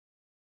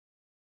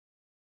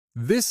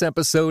This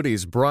episode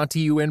is brought to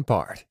you in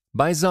part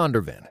by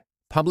Zondervan,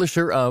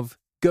 publisher of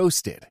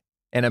Ghosted,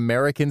 an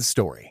American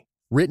Story,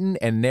 written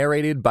and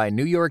narrated by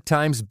New York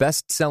Times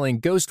best-selling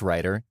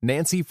ghostwriter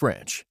Nancy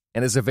French,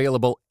 and is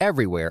available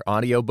everywhere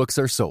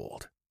audiobooks are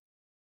sold.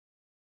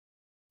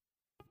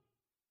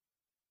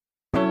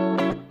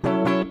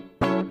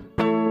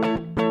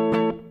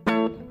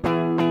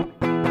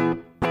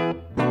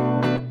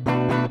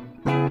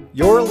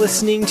 You're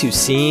listening to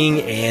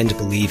Seeing and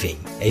Believing,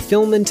 a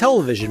film and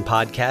television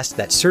podcast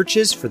that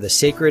searches for the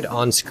sacred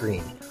on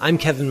screen. I'm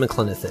Kevin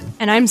McLenithan.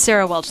 And I'm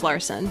Sarah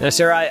Welch-Larson. Now,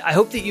 Sarah, I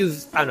hope that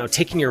you've,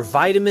 taken your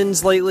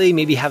vitamins lately,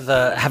 maybe have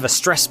a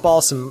stress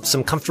ball,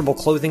 some comfortable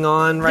clothing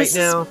on right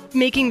now. This is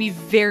making me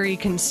very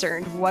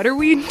concerned. What are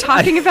we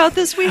talking about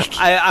this week?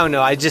 I don't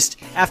know.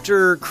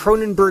 After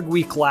Cronenberg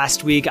week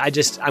last week,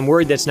 I'm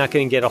worried that's not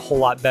going to get a whole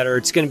lot better.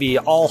 It's going to be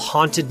all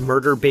haunted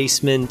murder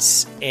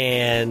basements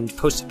and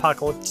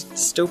post-apocalyptic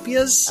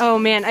dystopias. Oh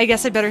man, I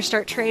guess I better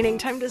start training.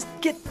 Time to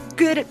get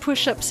good at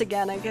push-ups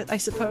again, I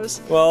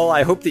suppose. Well,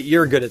 I hope that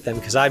you're good at them,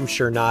 because I'm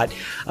sure not.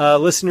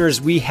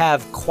 Listeners, we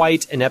have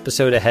quite an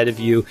episode ahead of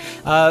you.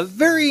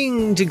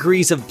 Varying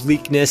degrees of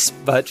bleakness,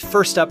 but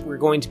first up, we're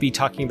going to be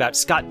talking about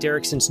Scott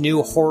Derrickson's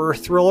new horror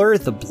thriller,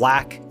 The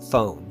Black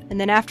Phone. And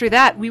then after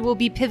that, we will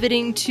be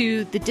pivoting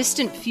to the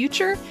distant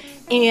future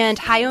and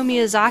Hayao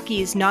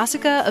Miyazaki's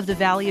Nausicaä of the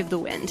Valley of the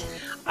Wind.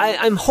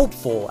 I'm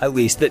hopeful, at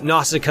least, that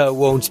Nausicaä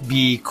won't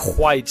be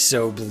quite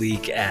so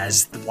bleak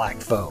as The Black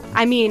Phone.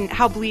 I mean,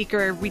 how bleak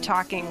are we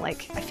talking? I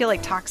feel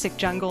like toxic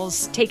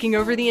jungles taking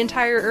over the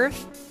entire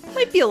Earth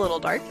might be a little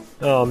dark.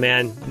 Oh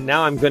man,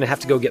 now I'm going to have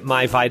to go get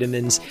my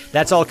vitamins.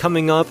 That's all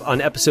coming up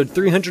on episode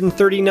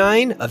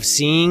 339 of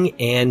Seeing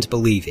and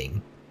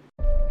Believing.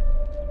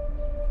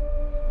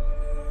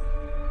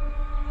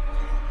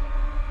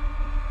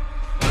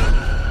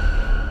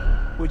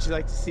 Would you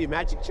like to see a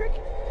magic trick?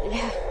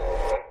 Yeah.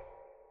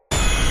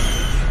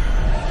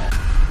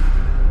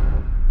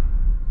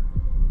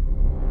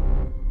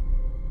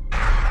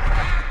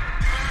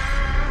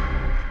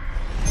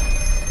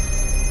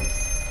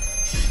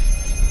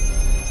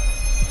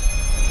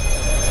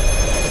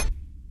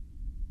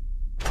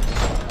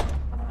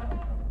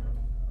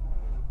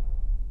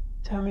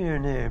 Tell me your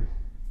name.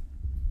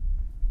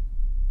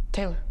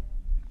 Taylor.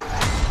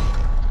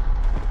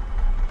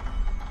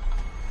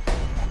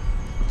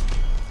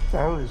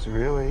 I was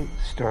really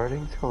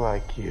starting to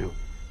like you,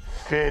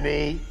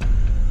 Finny.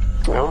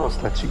 I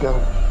almost let you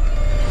go.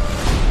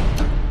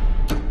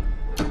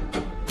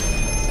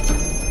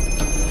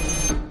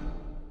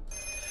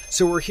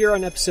 So we're here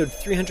on episode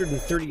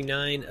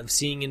 339 of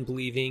Seeing and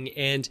Believing,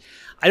 and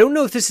I don't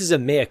know if this is a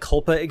mea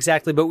culpa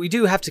exactly, but we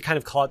do have to kind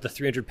of call it the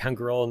 300-pound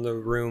gorilla in the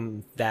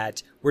room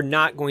that we're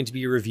not going to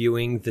be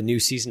reviewing the new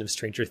season of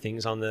Stranger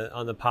Things on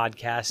the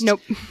podcast. Nope.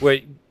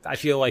 I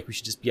feel like we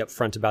should just be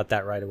upfront about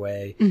that right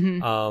away.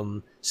 Mm-hmm.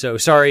 So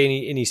sorry,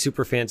 any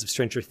super fans of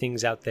Stranger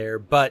Things out there,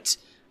 but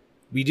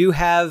we do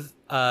have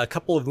a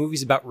couple of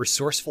movies about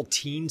resourceful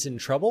teens in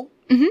trouble.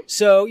 Mm-hmm.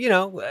 So,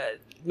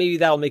 maybe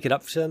that'll make it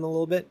up to them a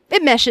little bit.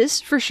 It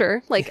meshes, for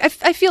sure.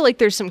 I feel like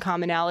there's some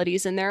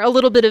commonalities in there. A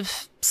little bit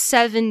of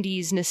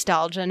 70s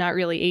nostalgia, not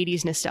really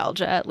 80s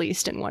nostalgia, at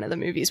least in one of the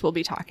movies we'll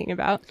be talking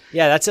about.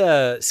 Yeah,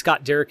 that's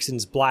Scott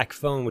Derrickson's Black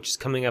Phone, which is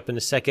coming up in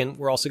a second.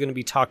 We're also going to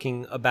be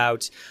talking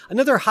about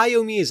another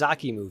Hayao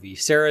Miyazaki movie.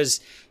 Sarah's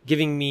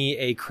giving me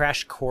a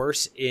crash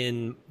course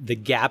in the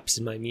gaps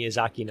in my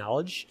Miyazaki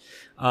knowledge.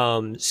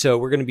 So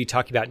we're going to be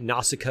talking about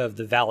Nausicaä of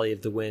the Valley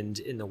of the Wind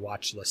in the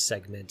watch list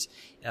segment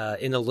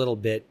in a little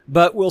bit.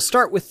 But we'll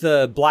start with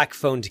the Black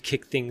Phone to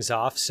kick things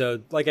off. So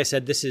like I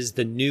said, this is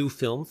the new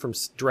film from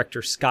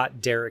director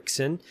Scott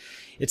Derrickson.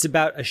 It's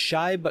about a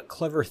shy but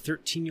clever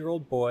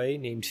 13-year-old boy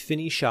named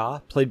Finney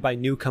Shaw, played by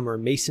newcomer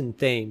Mason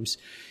Thames,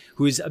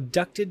 who is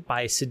abducted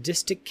by a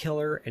sadistic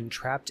killer and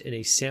trapped in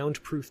a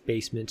soundproof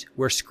basement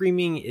where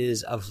screaming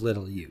is of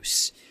little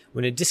use.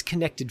 When a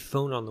disconnected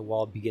phone on the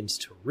wall begins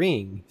to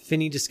ring,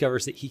 Finney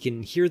discovers that he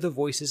can hear the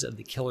voices of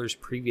the killer's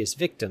previous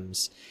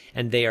victims,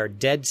 and they are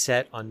dead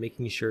set on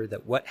making sure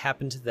that what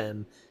happened to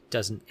them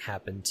doesn't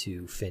happen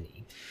to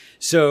Finney.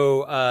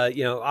 So,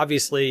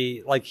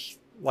 obviously,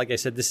 like I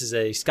said, this is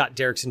a Scott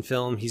Derrickson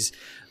film. He's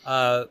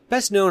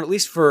best known, at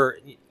least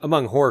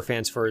among horror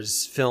fans, for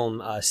his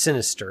film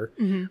Sinister.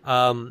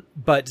 Mm-hmm.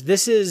 But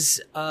this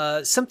is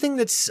something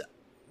that's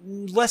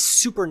less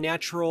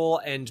supernatural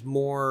and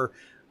more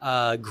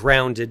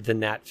grounded than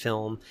that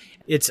film.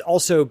 It's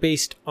also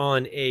based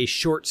on a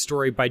short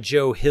story by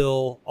Joe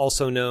Hill,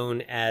 also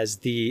known as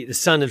the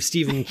son of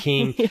Stephen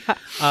King.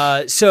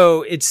 Yeah.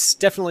 So it's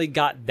definitely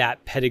got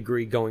that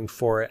pedigree going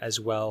for it as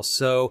well.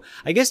 So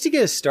I guess to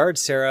get us started,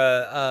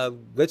 Sarah,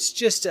 let's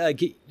just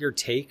get your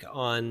take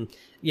on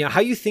how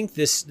you think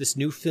this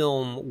new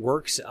film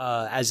works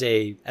as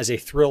a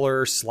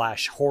thriller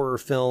 / horror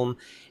film.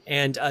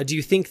 And do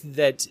you think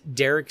that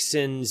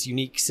Derrickson's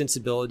unique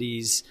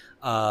sensibilities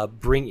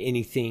bring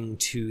anything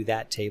to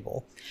that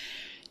table?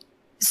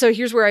 So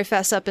here's where I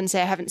fess up and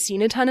say I haven't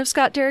seen a ton of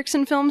Scott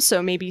Derrickson films,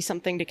 so maybe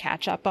something to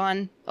catch up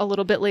on a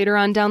little bit later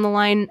on down the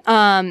line.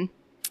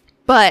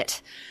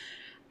 But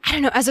I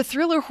don't know, as a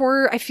thriller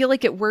horror, I feel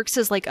like it works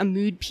as like a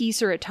mood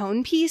piece or a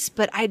tone piece,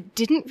 but I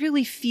didn't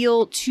really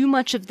feel too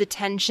much of the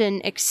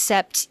tension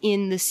except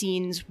in the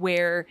scenes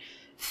where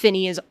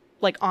Finney is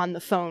like on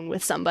the phone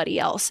with somebody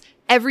else.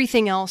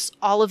 Everything else,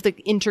 all of the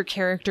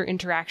inter-character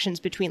interactions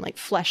between like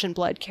flesh and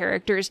blood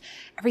characters,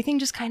 everything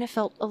just kind of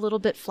felt a little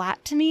bit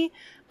flat to me,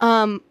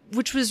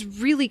 which was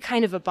really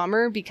kind of a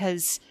bummer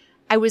because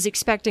I was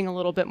expecting a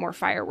little bit more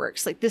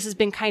fireworks. Like, this has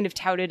been kind of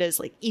touted as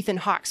like Ethan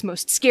Hawke's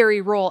most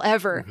scary role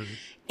ever. Mm-hmm.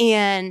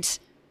 And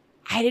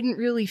I didn't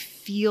really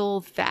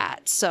feel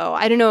that. So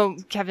I don't know,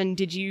 Kevin,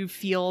 did you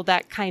feel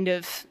that kind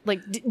of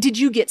like, did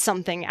you get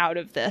something out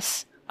of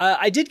this?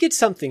 I did get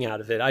something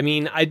out of it. I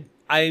mean,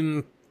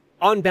 I'm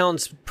on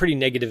balance pretty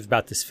negative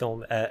about this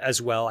film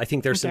as well. I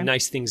think there's some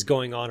nice things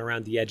going on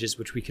around the edges,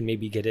 which we can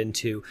maybe get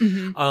into.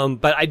 Mm-hmm.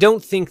 But I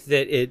don't think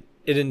that it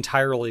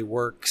entirely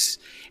works.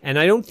 And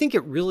I don't think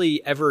it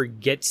really ever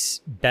gets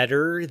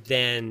better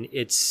than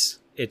its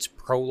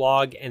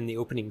prologue and the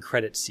opening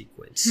credit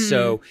sequence. Hmm.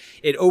 So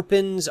it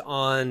opens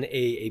on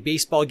a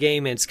baseball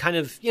game, and it's kind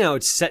of,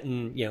 it's set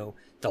in,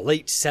 the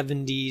late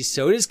 70s.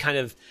 So it is kind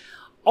of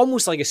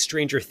almost like a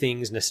Stranger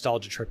Things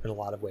nostalgia trip in a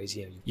lot of ways.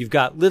 You've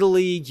got Little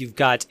League, you've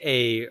got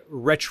a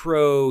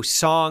retro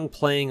song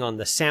playing on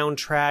the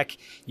soundtrack.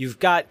 You've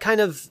got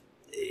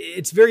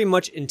it's very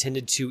much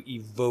intended to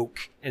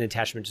evoke an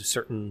attachment to a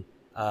certain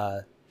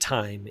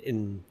time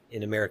in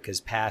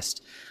America's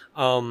past.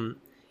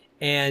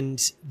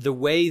 And the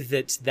way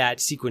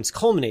that sequence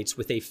culminates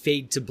with a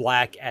fade to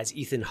black as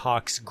Ethan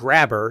Hawke's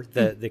grabber,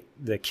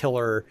 the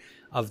killer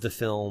of the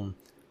film,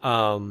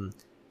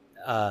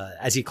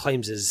 as he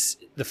claims is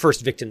the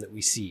first victim that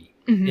we see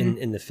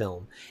in the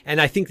film. And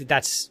I think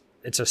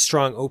it's a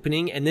strong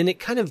opening. And then it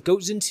kind of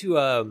goes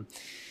into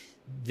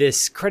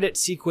this credit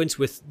sequence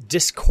with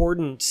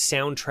discordant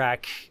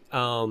soundtrack,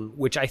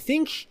 which I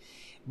think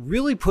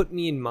really put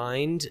me in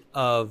mind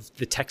of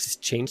the Texas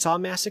Chainsaw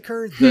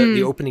Massacre,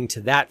 the opening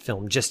to that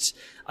film. Just,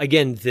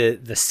 again, the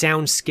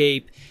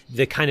soundscape,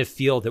 the kind of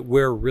feel that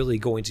we're really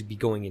going to be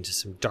going into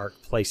some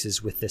dark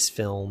places with this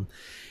film.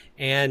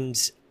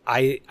 And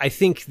I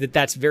think that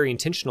that's very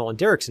intentional on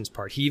Derrickson's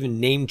part. He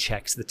even name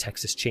checks the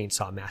Texas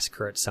Chainsaw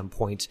Massacre at some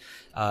point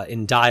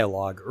in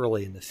dialogue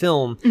early in the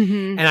film.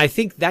 Mm-hmm. And I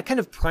think that kind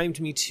of primed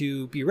me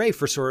to be ready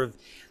for sort of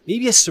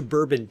maybe a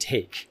suburban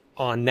take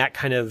on that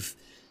kind of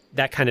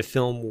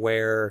film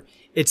where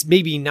it's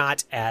maybe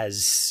not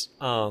as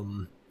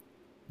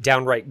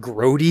downright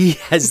grody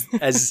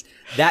as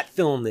that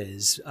film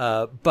is,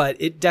 but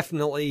it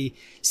definitely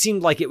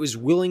seemed like it was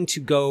willing to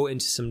go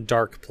into some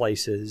dark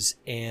places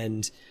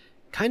and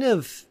kind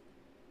of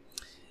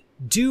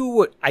do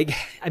what I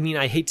mean,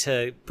 I hate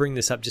to bring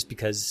this up just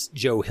because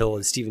Joe Hill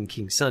is Stephen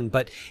King's son,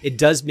 but it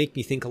does make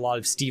me think a lot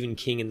of Stephen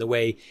King in the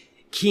way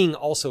King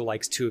also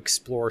likes to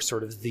explore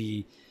sort of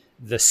the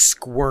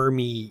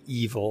squirmy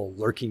evil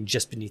lurking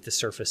just beneath the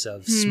surface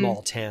of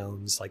small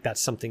towns. Like,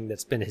 that's something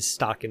that's been his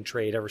stock in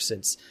trade ever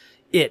since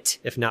It,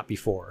 if not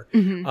before.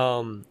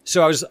 Mm-hmm.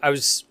 So I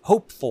was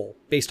hopeful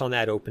based on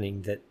that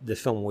opening that the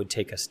film would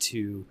take us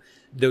to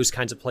those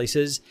kinds of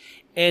places.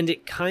 And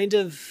it kind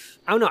of,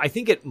 I don't know, I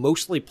think it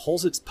mostly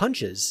pulls its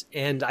punches.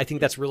 And I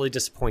think that's really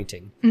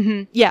disappointing.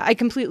 Mm-hmm. Yeah, I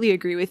completely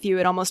agree with you.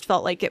 It almost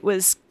felt like it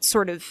was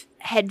sort of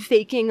head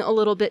faking a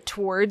little bit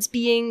towards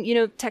being,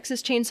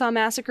 Texas Chainsaw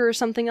Massacre or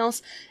something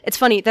else. It's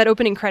funny, that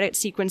opening credit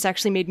sequence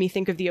actually made me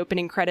think of the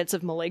opening credits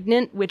of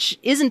Malignant, which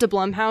isn't a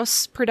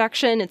Blumhouse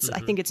production. It's,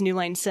 I think it's New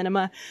Line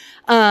Cinema.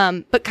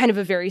 But kind of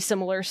a very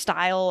similar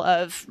style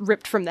of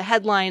ripped from the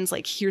headlines,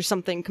 like, here's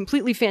something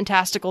completely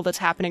fantastical that's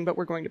happening, but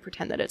we're going to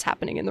pretend that it's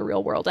happening in the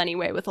real world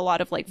anyway, with a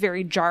lot of like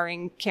very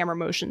jarring camera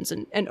motions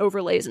and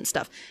overlays and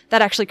stuff.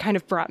 That actually kind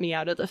of brought me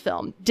out of the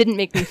film. Didn't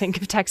make me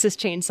think of Texas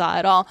Chainsaw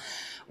at all.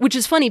 Which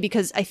is funny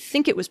because I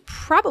think it was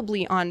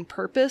probably on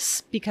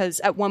purpose, because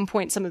at one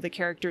point some of the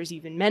characters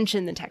even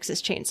mention the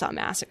Texas Chainsaw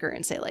Massacre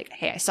and say like,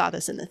 hey, I saw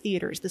this in the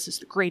theaters. This is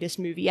the greatest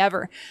movie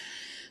ever.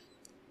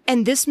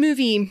 And I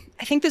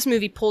think this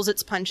movie pulls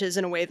its punches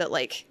in a way that,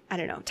 like, I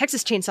don't know,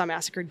 Texas Chainsaw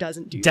Massacre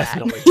doesn't do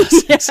Definitely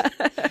that.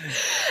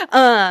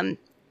 doesn't.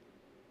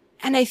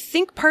 And I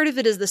think part of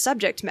it is the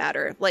subject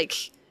matter.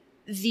 Like,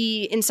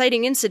 the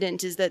inciting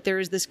incident is that there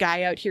is this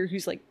guy out here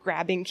who's like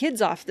grabbing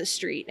kids off the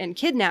street and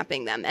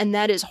kidnapping them. And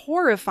that is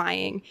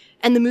horrifying.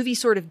 And the movie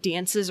sort of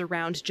dances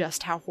around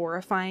just how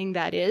horrifying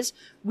that is.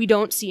 We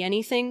don't see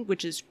anything,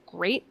 which is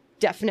great.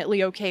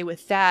 Definitely okay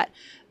with that.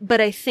 But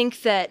I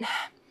think that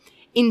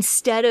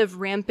instead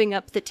of ramping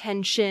up the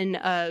tension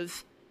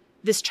of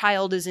this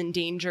child is in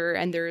danger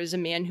and there is a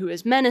man who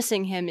is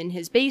menacing him in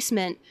his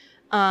basement,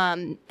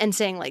 and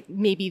saying like,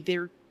 maybe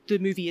the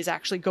movie is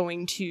actually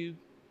going to,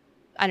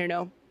 I don't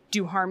know,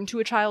 do harm to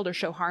a child or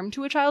show harm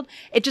to a child.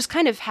 It just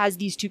kind of has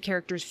these two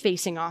characters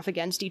facing off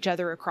against each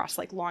other across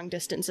like long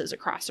distances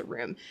across a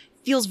room.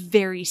 Feels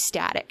very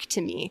static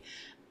to me.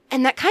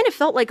 And that kind of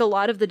felt like a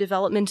lot of the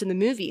development in the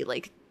movie.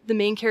 Like, the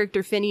main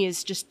character, Finney,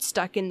 is just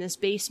stuck in this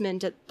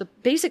basement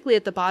basically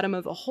at the bottom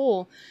of a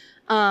hole.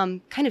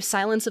 kind of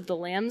Silence of the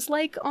Lambs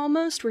like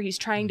almost, where he's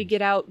trying to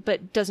get out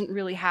but doesn't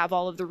really have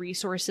all of the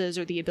resources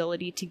or the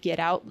ability to get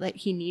out that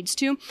he needs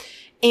to.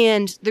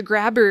 And the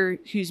grabber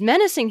who's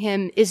menacing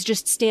him is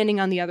just standing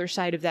on the other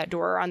side of that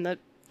door, on the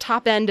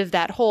top end of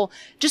that hole,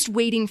 just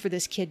waiting for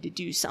this kid to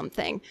do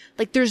something.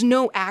 Like, there's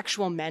no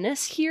actual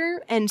menace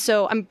here. And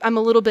so I'm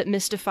a little bit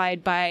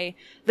mystified by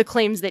the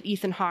claims that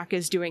Ethan Hawke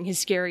is doing his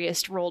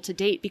scariest role to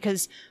date,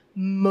 because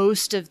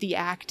most of the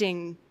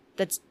acting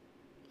that's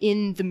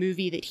in the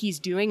movie that he's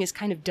doing is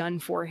kind of done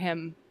for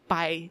him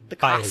by the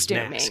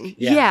costuming.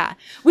 Yeah.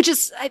 Which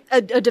is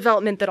a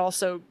development that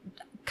also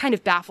kind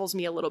of baffles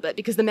me a little bit,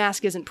 because the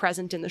mask isn't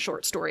present in the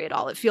short story at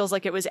all. It feels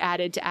like it was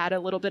added to add a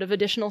little bit of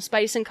additional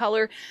spice and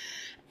color.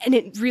 And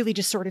it really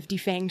just sort of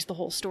defanged the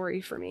whole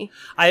story for me.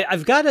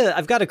 I've got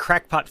a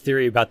crackpot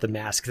theory about the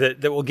mask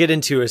that we'll get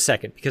into in a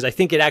second, because I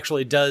think it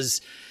actually does.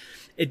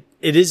 It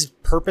is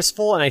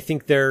purposeful, and I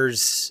think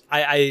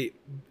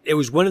it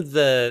was one of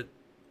the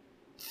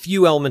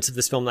few elements of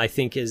this film that I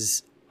think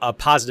is a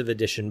positive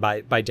addition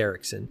by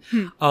Derrickson.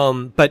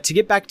 But to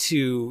get back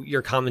to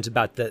your comment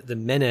about the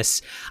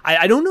menace,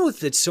 I don't know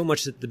if it's so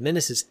much that the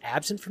menace is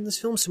absent from this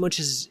film, so much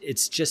as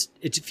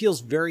it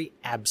feels very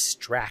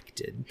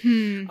abstracted.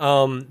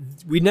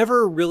 We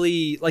never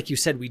really, like you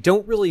said, we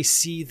don't really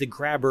see the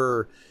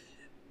grabber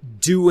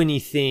do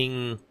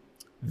anything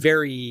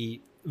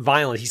very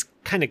violent. He's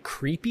kind of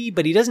creepy,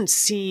 but he doesn't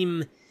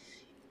seem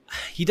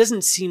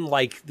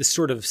like the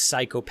sort of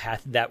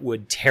psychopath that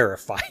would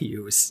terrify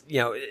you. You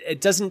know,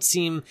 it doesn't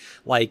seem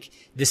like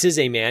this is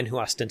a man who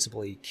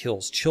ostensibly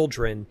kills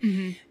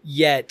children,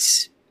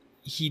 yet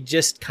he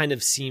just kind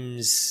of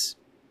seems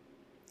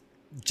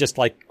just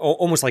like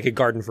almost like a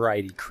garden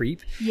variety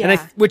creep. Yeah. And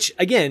which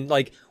again,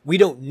 like, we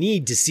don't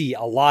need to see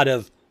a lot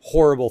of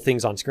horrible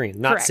things on screen.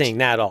 I'm not saying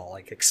that at all.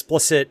 Like,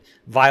 explicit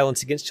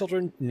violence against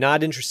children,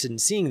 not interested in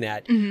seeing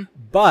that.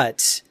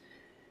 But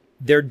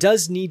there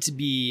does need to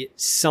be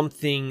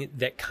something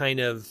that kind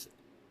of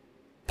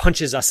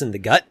punches us in the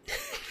gut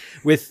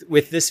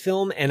with this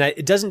film. And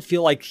it doesn't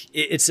feel like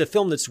it's a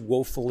film that's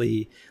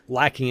woefully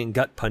lacking in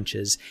gut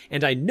punches.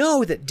 And I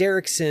know that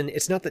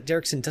it's not that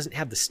Derrickson doesn't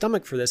have the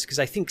stomach for this, because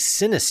I think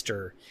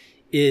Sinister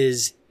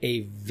is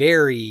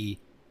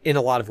in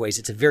a lot of ways,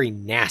 it's a very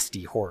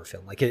nasty horror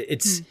film. Like,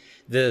 it's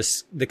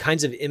the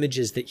kinds of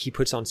images that he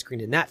puts on screen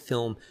in that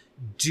film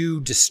do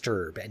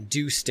disturb and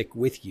do stick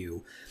with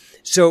you.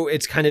 So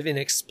it's kind of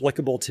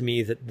inexplicable to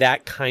me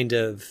that kind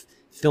of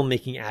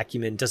filmmaking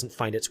acumen doesn't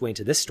find its way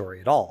into this story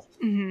at all.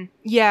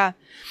 Yeah.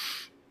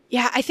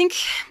 I think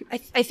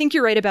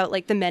you're right about,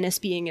 like, the menace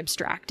being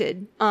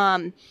abstracted.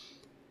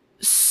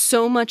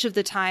 So much of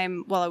the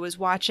time while I was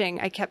watching,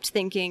 I kept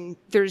thinking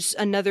there's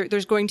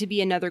going to be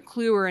another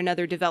clue or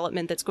another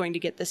development that's going to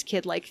get this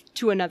kid, like,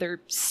 to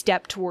another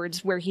step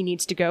towards where he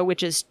needs to go,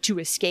 which is to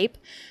escape.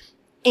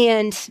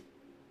 And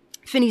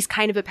Finney's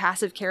kind of a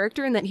passive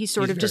character in that he's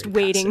sort of just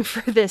waiting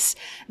for this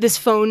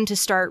phone to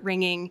start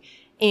ringing,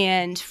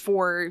 and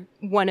for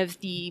one of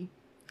the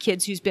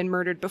kids who's been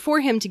murdered before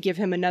him to give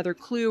him another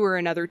clue or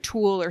another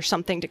tool or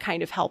something to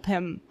kind of help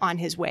him on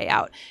his way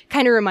out.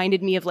 Kind of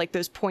reminded me of, like,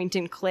 those point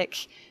and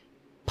click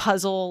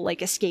puzzle,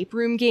 like, escape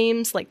room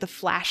games, like the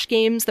Flash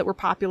games that were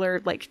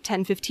popular like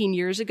 10, 15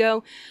 years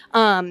ago.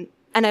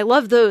 And I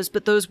love those,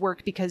 but those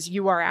work because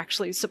you are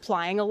actually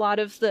supplying a lot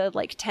of the,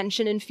 like,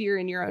 tension and fear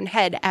in your own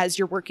head as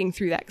you're working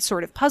through that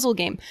sort of puzzle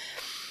game.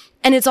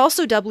 And it's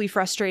also doubly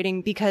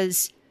frustrating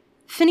because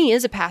Finney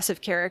is a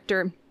passive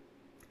character.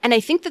 And I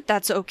think that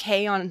that's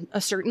okay on a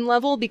certain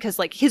level, because,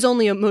 like, his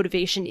only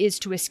motivation is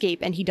to escape,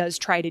 and he does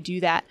try to do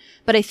that.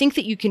 But I think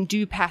that you can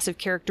do passive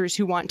characters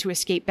who want to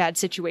escape bad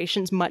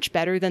situations much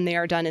better than they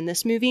are done in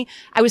this movie.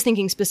 I was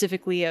thinking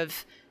specifically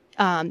of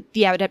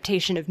the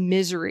adaptation of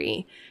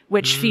Misery,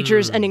 which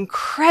features an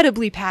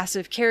incredibly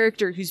passive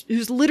character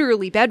who's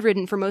literally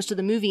bedridden for most of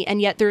the movie,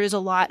 and yet there is a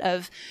lot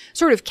of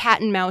sort of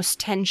cat and mouse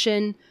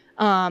tension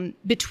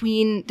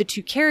between the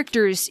two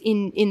characters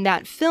in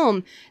that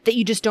film that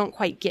you just don't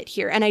quite get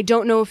here. And I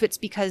don't know if it's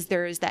because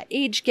there is that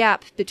age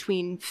gap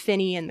between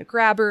Finney and the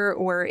grabber,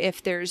 or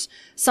if there's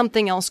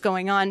something else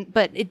going on,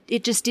 but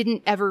it just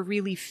didn't ever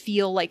really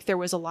feel like there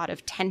was a lot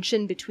of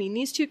tension between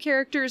these two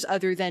characters,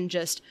 other than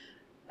just,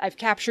 I've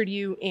captured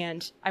you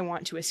and I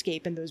want to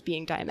escape, and those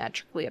being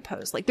diametrically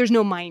opposed. Like, there's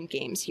no mind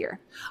games here.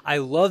 I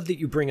love that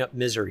you bring up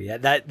Misery.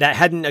 That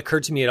hadn't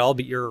occurred to me at all,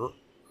 but you're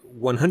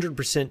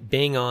 100%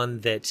 bang on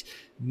that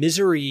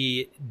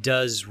Misery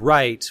does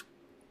right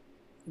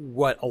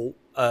what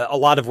a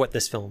lot of what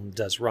this film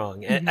does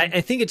wrong. And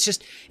I think it's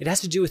just, it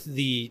has to do with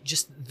the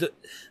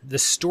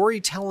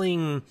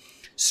storytelling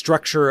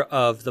structure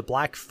of the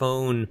Black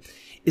Phone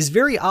is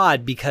very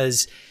odd,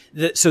 because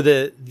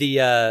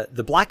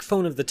the black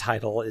phone of the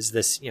title is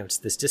this, it's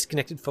this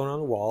disconnected phone on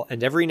a wall,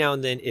 and every now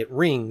and then it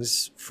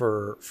rings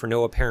for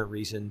no apparent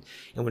reason.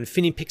 And when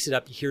Finney picks it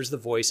up, he hears the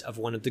voice of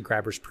one of the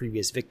grabber's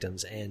previous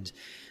victims, and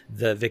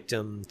the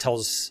victim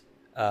tells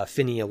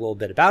Finney a little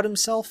bit about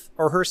himself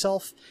or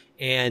herself,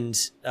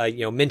 and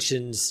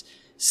mentions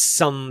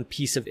some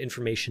piece of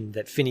information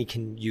that Finney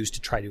can use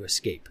to try to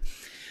escape.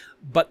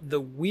 But the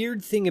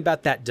weird thing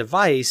about that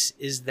device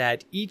is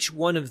that each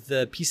one of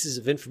the pieces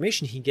of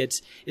information he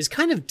gets is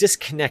kind of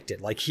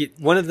disconnected. Like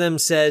one of them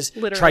says,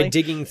 Literally. try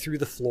digging through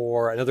the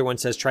floor. Another one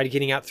says, try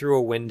getting out through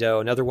a window.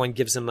 Another one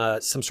gives him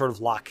some sort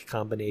of lock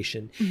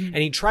combination. And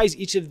he tries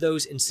each of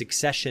those in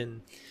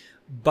succession,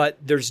 but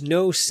there's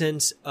no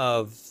sense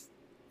of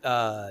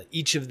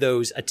each of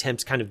those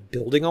attempts kind of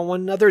building on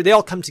one another. They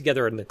all come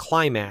together in the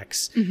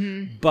climax,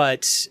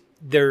 but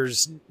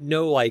there's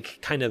no like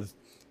kind of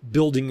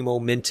building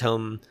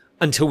momentum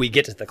until we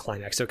get to the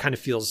climax. So it kind of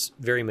feels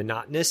very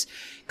monotonous.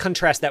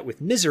 Contrast that with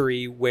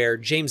Misery, where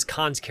James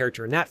Caan's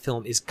character in that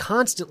film is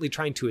constantly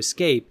trying to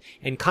escape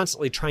and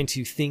constantly trying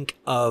to think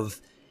of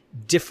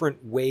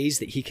different ways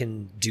that he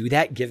can do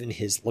that given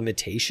his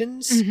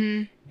limitations.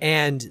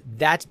 And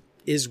that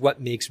is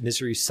what makes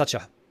Misery such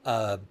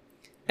an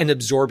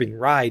absorbing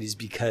ride, is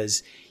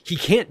because he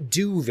can't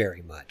do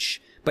very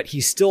much, but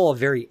he's still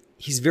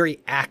he's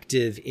very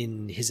active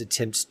in his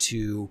attempts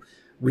to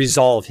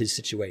resolve his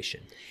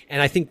situation. And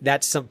I think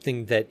that's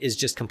something that is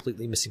just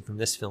completely missing from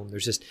this film.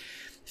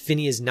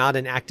 Finney is not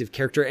an active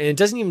character, and it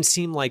doesn't even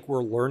seem like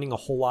we're learning a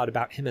whole lot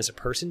about him as a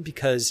person,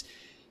 because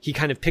he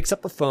kind of picks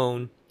up a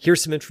phone,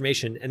 hears some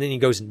information, and then he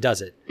goes and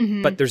does it.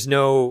 But there's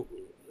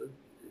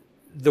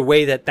the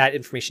way that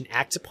information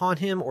acts upon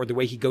him, or the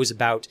way he goes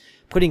about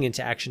putting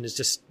into action, is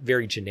just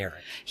very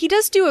generic. He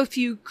does do a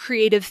few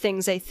creative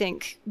things, I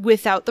think,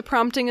 without the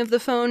prompting of the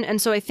phone.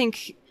 And so I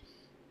think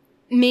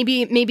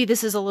maybe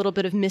this is a little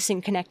bit of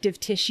missing connective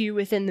tissue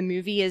within the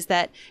movie, is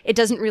that it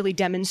doesn't really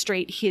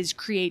demonstrate his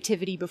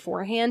creativity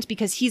beforehand,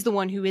 because he's the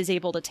one who is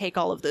able to take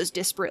all of those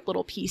disparate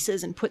little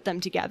pieces and put them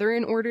together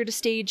in order to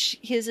stage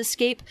his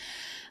escape.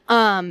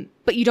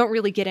 But you don't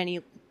really get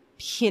any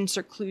hints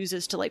or clues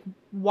as to like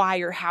why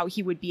or how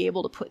he would be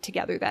able to put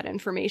together that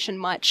information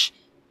much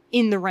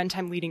in the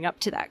runtime leading up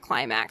to that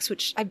climax,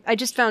 which I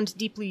just found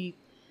deeply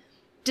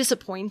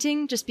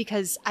disappointing, just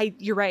because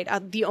you're right.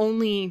 The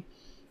only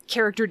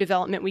character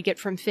development we get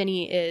from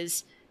Finney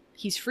is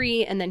he's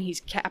free, and then he's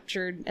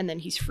captured, and then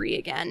he's free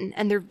again.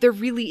 And there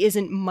really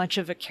isn't much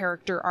of a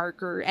character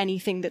arc or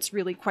anything that's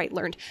really quite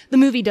learned. The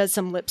movie does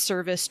some lip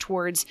service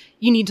towards,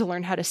 you need to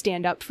learn how to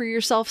stand up for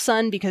yourself,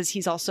 son, because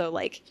he's also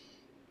like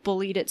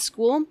bullied at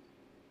school.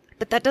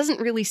 But that doesn't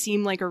really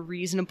seem like a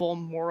reasonable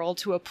moral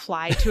to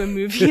apply to a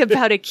movie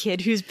about a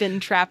kid who's been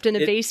trapped in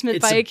a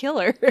basement by a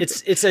killer.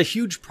 It's a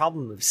huge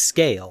problem of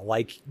scale.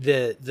 Like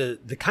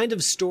the kind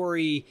of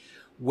story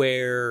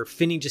where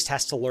Finney just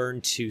has to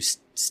learn to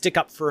stick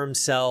up for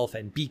himself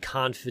and be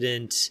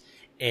confident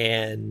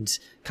and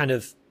kind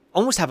of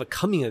almost have a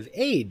coming of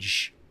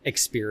age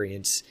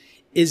experience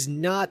is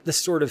not the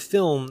sort of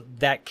film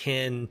that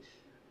can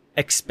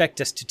expect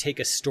us to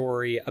take a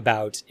story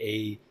about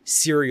a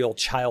serial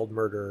child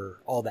murderer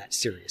all that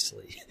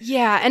seriously.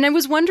 Yeah, and I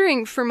was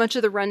wondering for much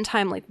of the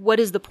runtime, like, what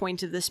is the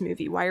point of this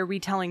movie? Why are we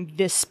telling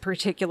this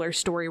particular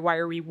story? Why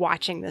are we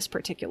watching this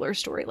particular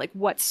story? Like,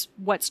 what's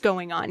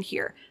going on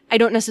here? I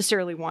don't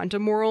necessarily want a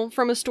moral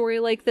from a story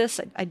like this.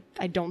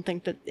 I don't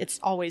think that it's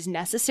always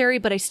necessary,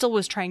 but I still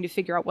was trying to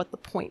figure out what the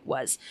point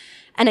was.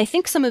 And I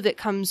think some of it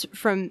comes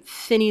from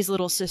Finney's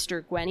little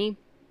sister, Gwenny,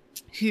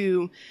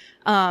 who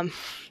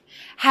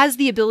has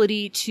the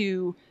ability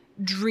to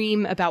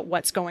dream about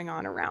what's going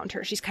on around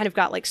her. She's kind of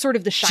got like sort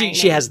of the Shining.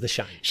 She has the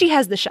Shining. She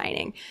has the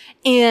Shining.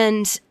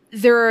 And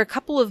there are a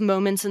couple of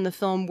moments in the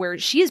film where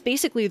she is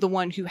basically the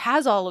one who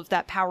has all of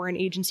that power and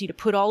agency to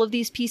put all of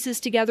these pieces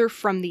together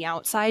from the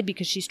outside,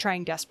 because she's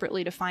trying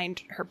desperately to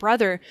find her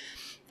brother.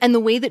 And the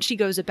way that she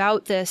goes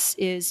about this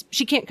is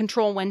she can't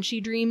control when she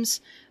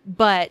dreams,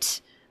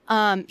 but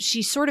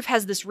she sort of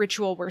has this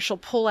ritual where she'll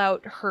pull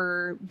out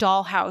her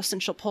dollhouse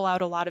and she'll pull out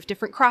a lot of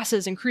different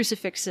crosses and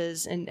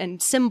crucifixes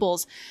and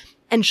symbols,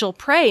 and she'll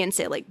pray and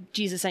say, like,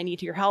 Jesus, I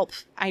need your help.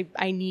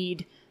 I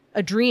need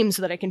a dream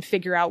so that I can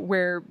figure out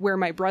where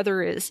my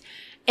brother is.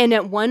 And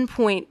at one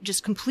point,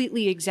 just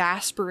completely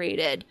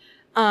exasperated,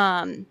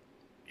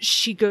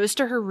 she goes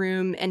to her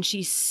room and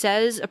she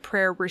says a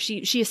prayer where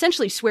she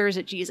essentially swears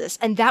at Jesus.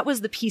 And that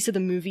was the piece of the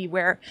movie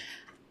where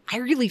I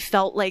really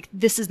felt like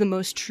this is the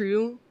most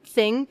true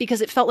thing,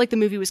 because it felt like the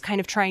movie was kind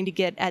of trying to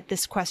get at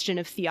this question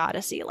of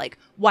theodicy. Like,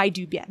 why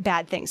do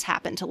bad things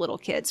happen to little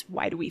kids?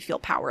 Why do we feel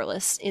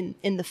powerless in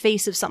the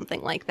face of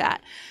something like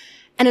that?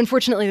 And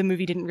unfortunately, the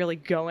movie didn't really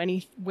go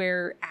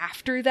anywhere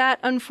after that,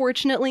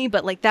 unfortunately.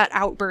 But like that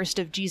outburst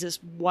of Jesus,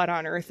 what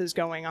on earth is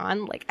going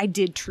on? Like, I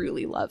did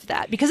truly love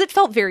that, because it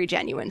felt very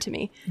genuine to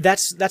me.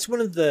 That's one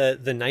of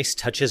the nice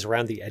touches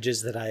around the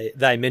edges that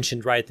I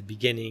mentioned right at the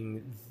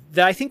beginning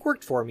that I think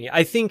worked for me.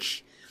 I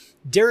think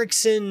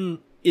Derrickson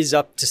is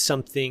up to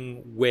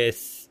something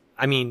with,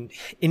 I mean,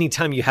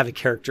 anytime you have a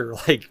character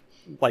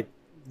like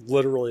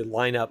literally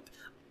line up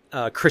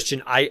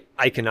Christian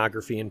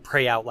iconography and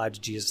pray out loud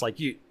to Jesus, like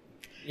you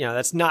know,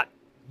 that's not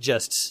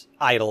just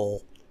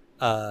idle.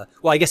 Well,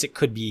 I guess it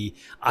could be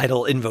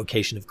idle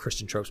invocation of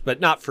Christian tropes, but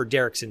not for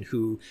Derrickson,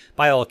 who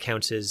by all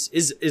accounts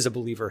is a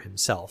believer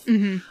himself.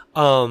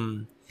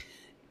 Mm-hmm.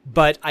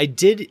 But I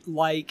did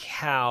like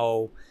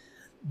how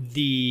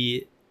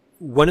the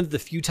one of the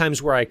few times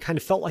where I kind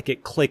of felt like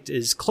it clicked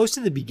is close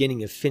to the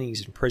beginning of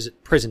Finney's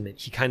imprisonment.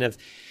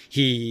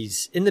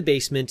 He's in the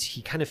basement.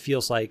 He kind of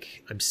feels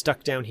like, I'm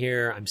stuck down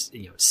here. I'm,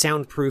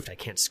 soundproofed. I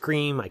can't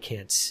scream. I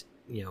can't,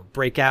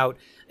 break out.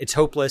 It's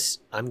hopeless.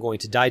 I'm going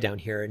to die down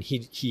here. And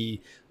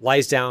he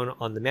lies down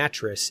on the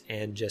mattress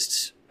and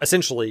just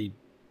essentially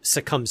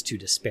succumbs to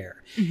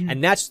despair. Mm-hmm.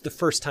 And that's the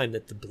first time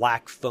that the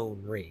black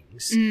phone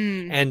rings.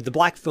 And the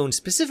black phone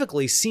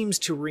specifically seems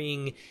to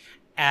ring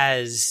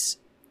as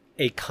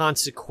a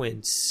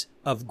consequence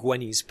of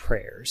Gwenny's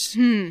prayers.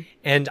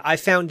 And I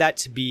found that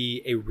to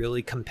be a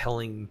really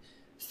compelling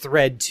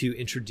thread to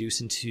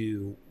introduce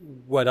into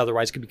what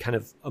otherwise could be kind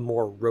of a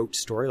more rote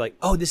story. Like,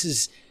 oh, this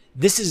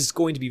is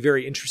going to be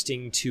very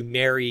interesting to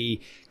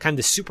marry kind of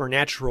the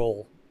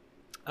supernatural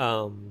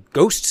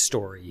ghost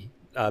story,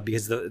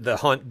 because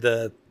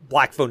the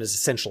black phone is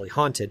essentially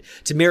haunted,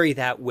 to marry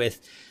that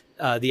with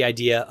the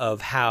idea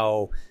of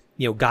how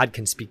God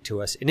can speak to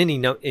us in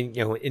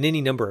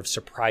any number of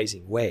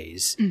surprising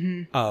ways.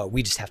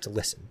 We just have to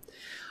listen.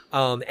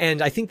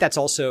 And I think that's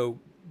also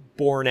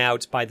borne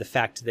out by the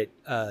fact that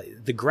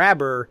the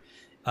grabber,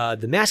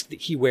 the mask that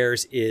he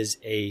wears is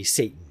a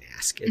Satan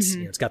mask. It's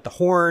it's got the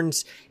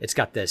horns. It's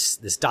got this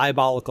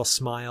diabolical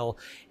smile.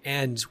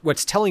 And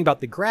what's telling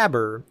about the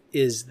grabber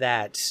is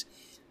that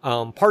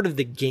part of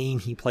the game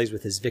he plays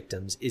with his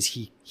victims is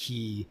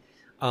he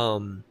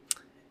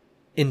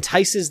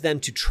entices them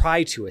to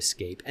try to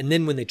escape, and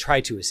then when they try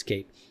to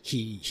escape,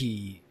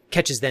 he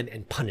catches them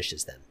and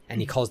punishes them,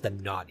 and he calls them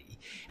naughty.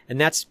 And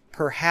that's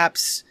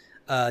perhaps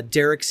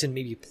Derrickson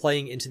maybe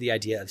playing into the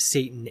idea of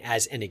Satan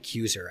as an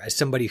accuser, as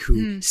somebody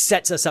who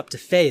sets us up to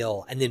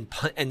fail and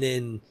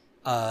then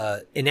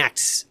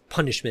enacts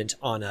punishment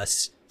on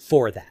us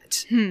for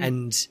that.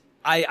 And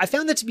I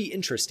found that to be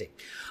interesting.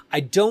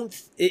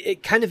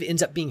 It kind of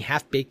ends up being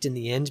half-baked in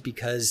the end,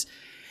 because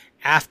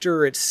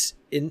after it's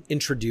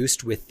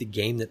introduced with the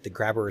game that the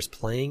grabber is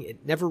playing,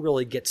 it never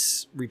really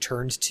gets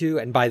returned to.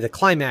 And by the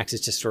climax,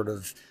 it's just sort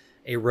of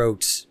a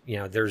rote,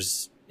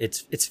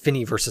 it's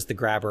Finney versus the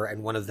grabber,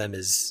 and one of them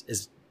is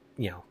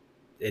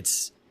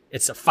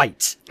it's a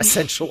fight,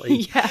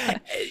 essentially. Yeah.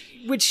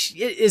 Which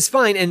is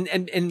fine.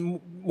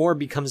 And more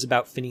becomes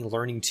about Finney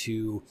learning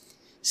to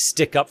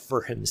stick up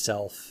for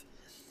himself.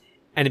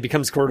 And it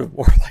becomes sort of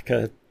more like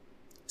a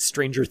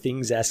Stranger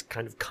Things-esque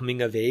kind of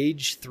coming of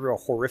age through a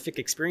horrific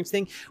experience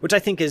thing, which I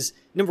think is,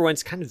 number one,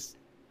 it's kind of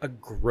a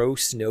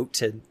gross note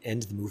to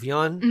end the movie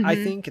on. I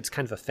think it's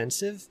kind of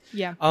offensive.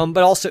 Yeah.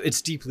 But also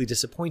it's deeply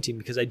disappointing,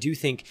 because I do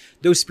think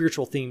those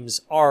spiritual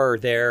themes are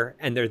there,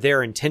 and they're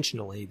there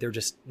intentionally. They're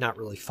just not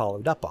really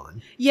followed up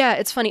on. Yeah,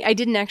 it's funny. I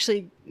didn't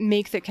actually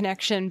make the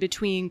connection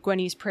between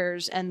Gwenny's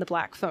prayers and the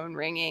black phone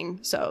ringing.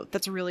 So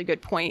that's a really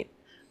good point.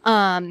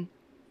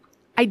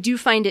 I do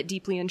find it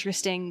deeply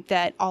interesting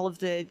that all of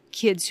the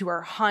kids who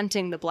are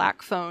haunting the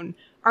black phone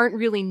aren't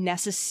really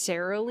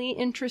necessarily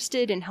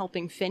interested in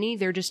helping Finney.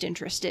 They're just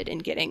interested in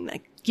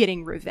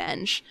getting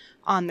revenge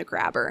on the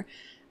grabber.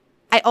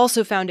 I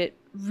also found it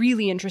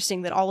really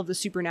interesting that all of the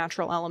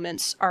supernatural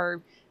elements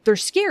they're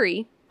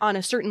scary on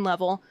a certain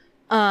level,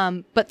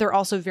 but they're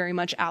also very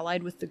much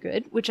allied with the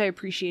good, which I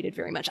appreciated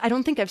very much. I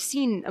don't think I've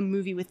seen a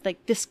movie with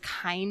like this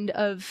kind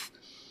of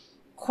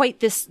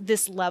quite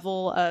this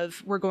level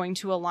of, we're going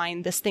to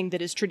align this thing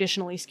that is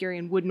traditionally scary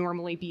and would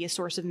normally be a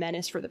source of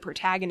menace for the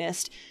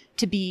protagonist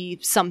to be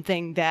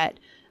something that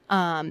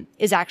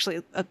is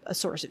actually a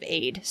source of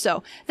aid.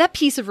 So that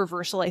piece of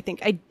reversal, I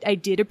think I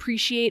did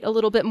appreciate a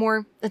little bit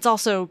more. It's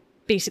also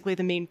basically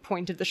the main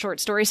point of the short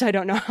story, so I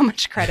don't know how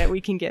much credit we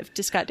can give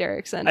to Scott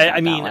Derrickson.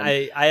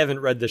 I haven't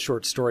read the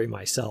short story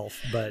myself,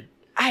 but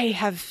I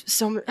have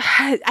so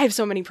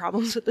many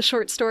problems with the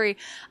short story.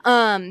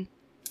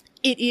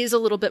 It is a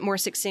little bit more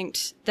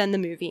succinct than the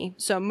movie.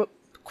 So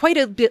quite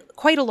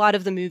a lot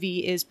of the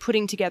movie is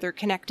putting together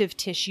connective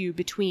tissue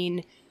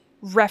between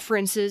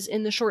references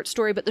in the short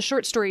story, but the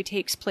short story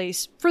takes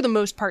place, for the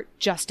most part,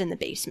 just in the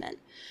basement.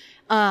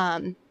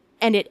 And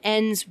it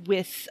ends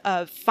with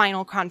a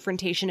final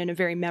confrontation and a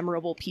very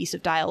memorable piece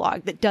of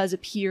dialogue that does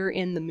appear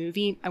in the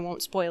movie. I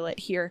won't spoil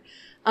it here.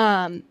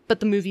 But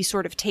the movie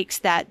sort of takes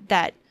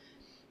that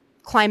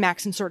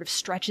climax and sort of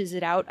stretches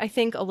it out, I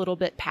think, a little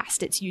bit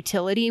past its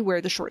utility,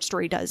 where the short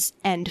story does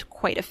end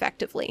quite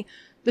effectively.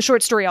 The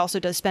short story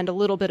also does spend a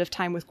little bit of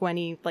time with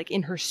Gwenny, like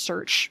in her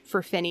search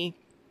for Finney.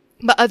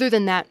 But other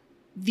than that,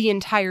 the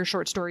entire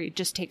short story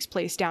just takes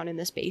place down in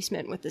this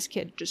basement with this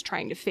kid just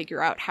trying to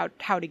figure out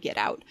how to get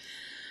out.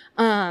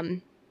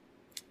 The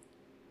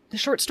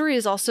short story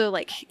is also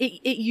like,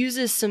 it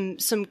uses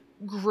some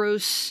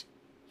gross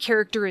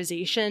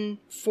characterization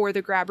for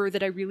the grabber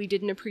that I really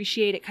didn't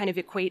appreciate. It kind of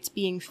equates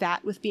being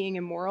fat with being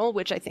immoral,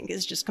 which I think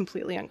is just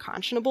completely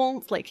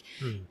unconscionable. Like,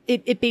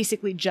 it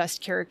basically just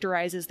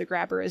characterizes the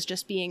grabber as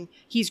just being,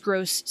 he's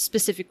gross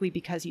specifically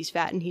because he's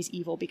fat, and he's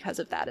evil because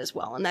of that as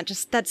well. And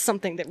that's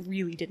something that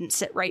really didn't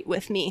sit right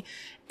with me.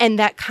 And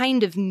that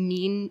kind of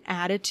mean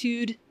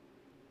attitude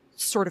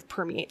sort of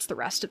permeates the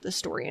rest of the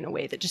story in a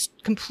way that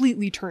just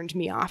completely turned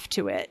me off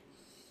to it,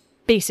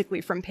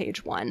 basically from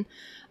page one.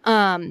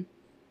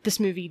 this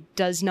movie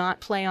does not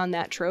play on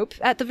that trope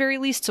at the very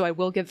least, so I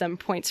will give them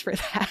points for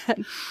that.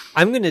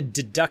 I'm going to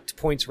deduct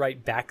points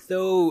right back,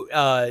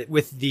 though,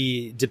 with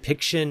the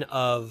depiction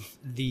of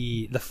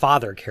the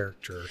father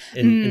character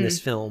in this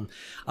film,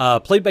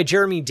 played by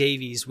Jeremy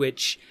Davies,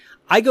 which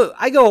I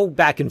go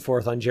back and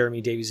forth on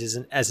Jeremy Davies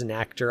as an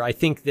actor. I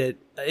think that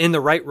in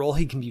the right role,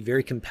 he can be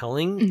very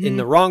compelling. Mm-hmm. In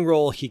the wrong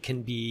role, he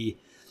can be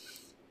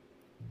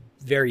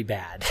very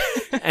bad.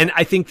 And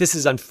I think this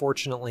is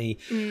unfortunately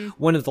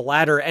one of the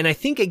latter. And I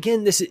think,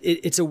 again,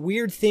 it's a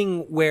weird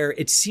thing where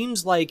it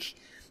seems like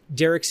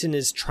Derrickson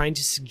is trying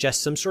to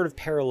suggest some sort of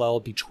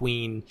parallel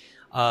between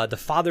the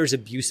father's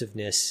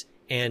abusiveness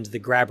and the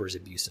grabber's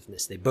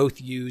abusiveness. They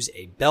both use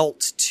a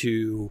belt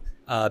to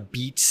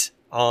beat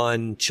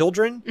on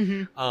children.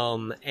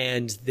 Mm-hmm.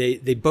 And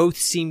they both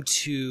seem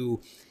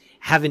to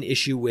have an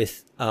issue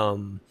with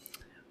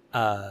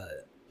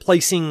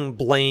placing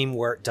blame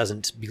where it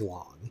doesn't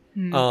belong.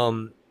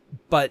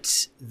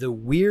 But the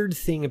weird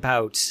thing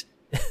about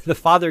the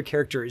father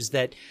character is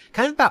that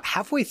kind of about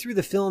halfway through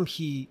the film,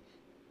 he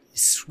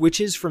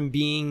switches from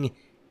being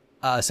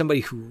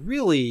somebody who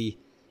really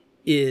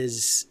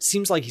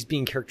seems like he's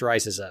being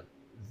characterized as a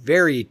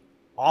very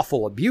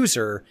awful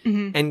abuser.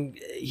 Mm-hmm. And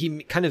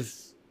he kind of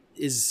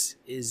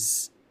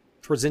is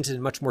presented in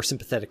a much more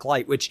sympathetic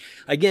light, which,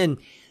 again,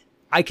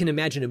 I can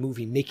imagine a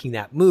movie making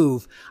that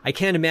move. I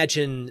can't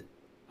imagine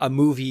a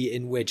movie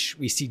in which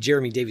we see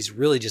Jeremy Davies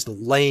really just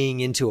laying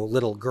into a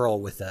little girl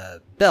with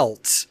a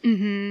belt.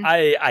 Mm-hmm.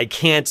 I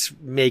can't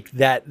make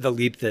that the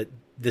leap that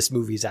this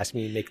movie is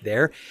asking me to make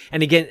there.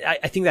 And again,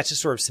 I think that's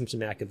just sort of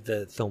symptomatic of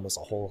the film as a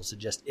whole. So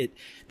just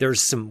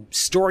there's some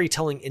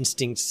storytelling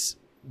instincts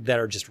that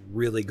are just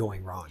really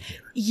going wrong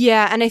here.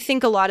 Yeah, and I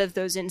think a lot of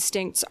those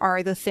instincts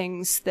are the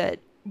things that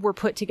were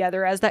put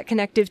together as that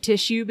connective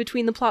tissue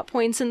between the plot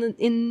points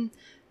in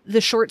the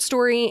short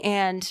story,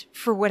 and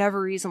for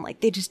whatever reason,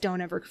 like, they just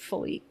don't ever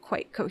fully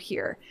quite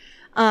cohere.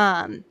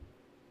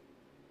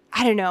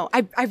 I don't know.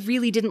 I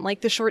really didn't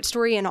like the short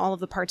story, and all of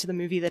the parts of the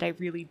movie that I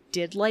really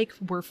did like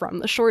were from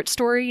the short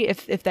story,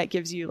 if that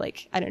gives you,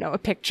 like, I don't know, a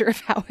picture of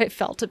how I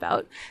felt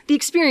about the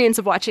experience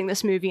of watching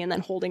this movie and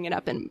then holding it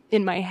up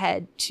in my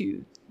head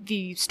to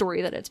the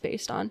story that it's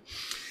based on.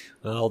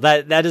 Well,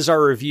 that is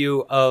our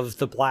review of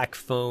The Black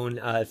Phone.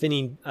 If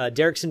any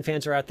Derrickson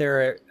fans are out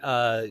there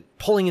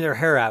pulling their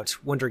hair out,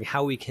 wondering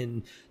how we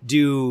can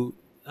do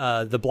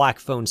The Black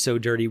Phone so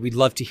dirty, we'd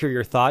love to hear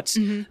your thoughts.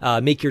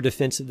 Mm-hmm. Make your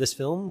defense of this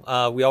film.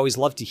 We always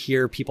love to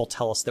hear people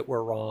tell us that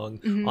we're wrong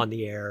on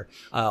the air,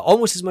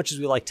 almost as much as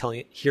we like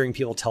hearing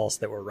people tell us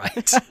that we're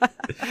right.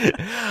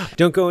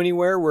 Don't go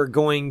anywhere. We're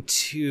going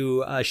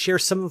to share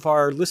some of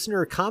our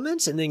listener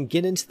comments and then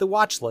get into the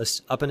watch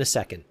list up in a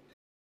second.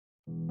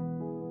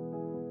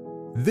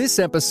 This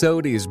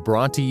episode is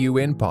brought to you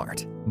in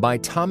part by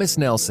Thomas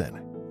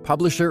Nelson,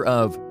 publisher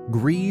of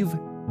Grieve,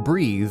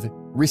 Breathe,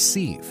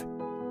 Receive.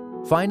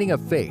 Finding a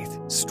faith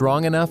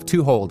strong enough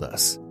to hold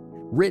us.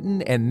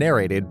 Written and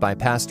narrated by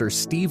Pastor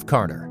Steve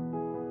Carter.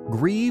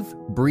 Grieve,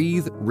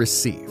 Breathe,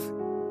 Receive.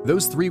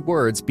 Those 3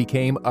 words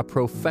became a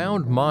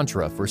profound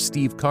mantra for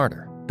Steve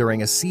Carter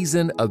during a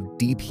season of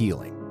deep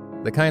healing,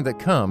 the kind that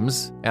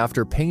comes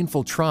after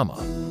painful trauma.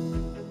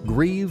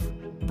 Grieve,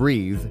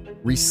 Breathe,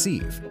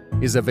 Receive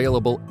is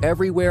available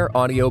everywhere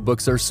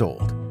audiobooks are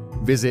sold.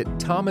 Visit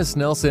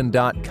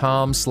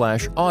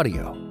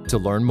thomasnelson.com/audio to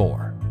learn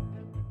more.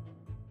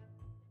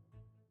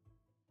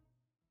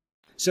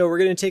 So we're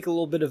going to take a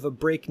little bit of a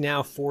break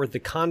now for The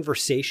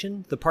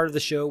Conversation, the part of the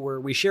show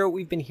where we share what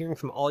we've been hearing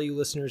from all you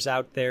listeners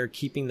out there,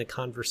 keeping the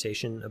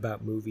conversation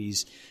about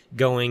movies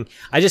going.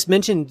 I just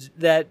mentioned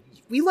that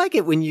we like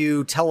it when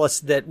you tell us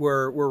that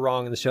we're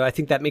wrong in the show. I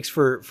think that makes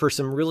for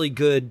some really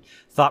good,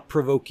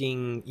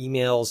 thought-provoking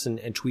emails and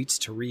tweets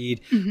to read.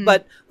 Mm-hmm.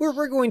 But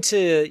we're going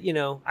to,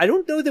 I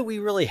don't know that we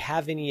really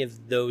have any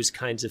of those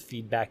kinds of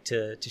feedback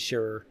to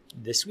share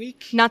this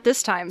week. Not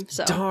this time,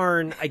 so.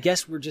 Darn, I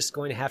guess we're just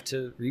going to have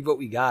to read what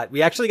we got.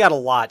 We actually got a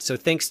lot, so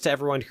thanks to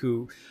everyone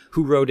who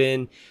wrote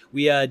in.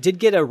 We did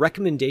get a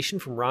recommendation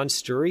from Ron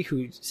Sturry,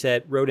 who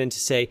wrote in to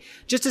say,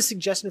 just a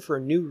suggestion for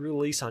a new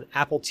release on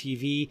Apple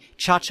TV.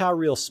 Cha-Cha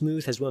Real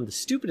Smooth has one of the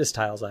stupidest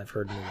titles I've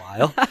heard in a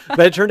while,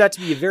 but it turned out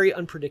to be a very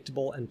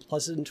unpredictable and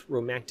pleasant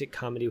romantic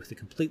comedy with a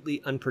completely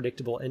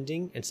unpredictable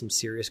ending and some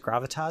serious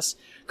gravitas.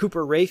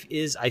 Cooper Raiff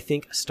is, I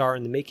think, a star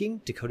in the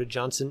making. Dakota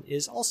Johnson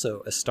is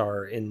also a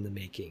star in the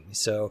making.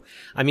 So,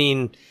 I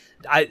mean,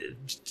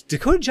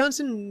 Dakota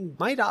Johnson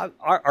might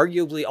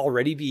arguably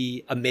already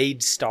be a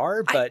made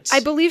star, but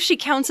I believe she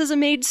counts as a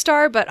made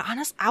star, but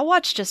honest, I'll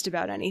watch just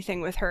about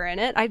anything with her in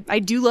it. I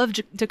do love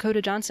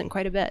Dakota Johnson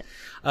quite a bit.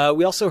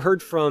 We also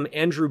heard from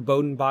Andrew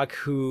Bodenbach,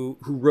 who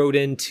wrote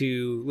in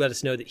to let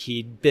us know that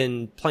he'd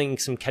been playing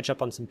some catch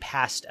up on some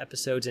past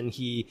episodes, and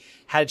he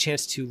had a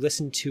chance to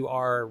listen to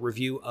our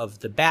review of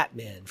The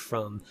Batman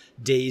from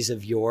Days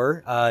of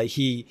Yore.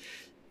 He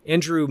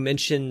Andrew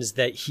mentions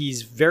that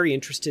he's very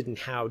interested in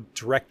how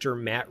director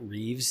Matt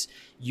Reeves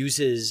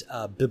uses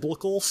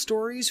biblical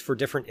stories for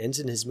different ends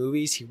in his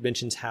movies. He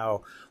mentions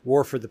how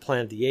War for the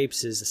Planet of the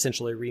Apes is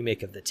essentially a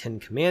remake of the Ten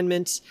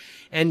Commandments.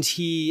 And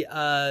he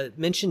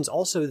mentions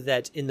also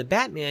that in The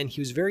Batman,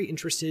 he was very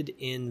interested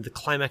in the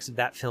climax of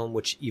that film,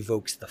 which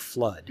evokes the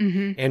flood.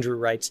 Andrew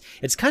writes,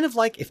 "It's kind of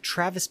like if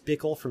Travis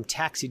Bickle from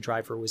Taxi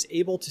Driver was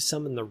able to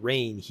summon the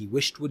rain he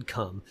wished would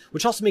come,"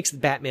 which also makes The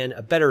Batman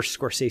a better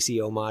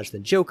Scorsese homage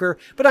than Joker,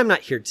 but I'm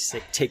not here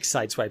to take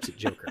side swipes at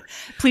Joker.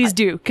 Please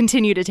do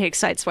continue to take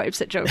side swipes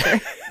at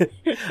Joker.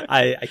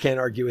 I can't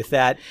argue with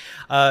that.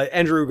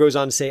 Andrew goes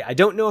on to say, "I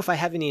don't know if I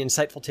have any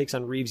insightful takes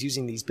on Reeves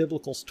using these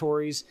biblical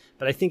stories,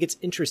 but I think it's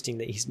interesting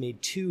that he's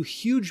made 2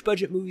 huge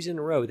budget movies in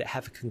a row that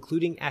have a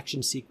concluding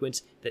action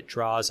sequence that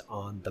draws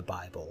on the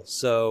Bible."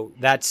 So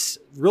that's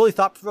really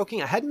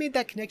thought-provoking. I hadn't made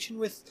that connection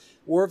with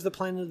War of the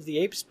Planet of the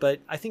Apes, but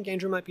I think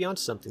Andrew might be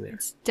onto something there.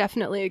 It's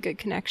definitely a good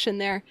connection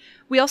there.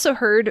 We also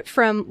heard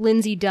from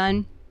Lindsay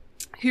Dunn,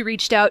 who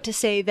reached out to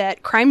say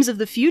that Crimes of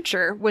the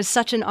Future was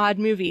such an odd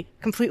movie.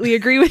 Completely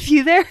agree with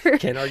you there.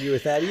 Can't argue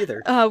with that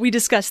either. We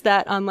discussed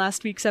that on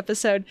last week's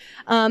episode.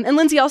 And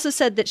Lindsay also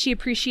said that she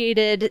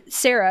appreciated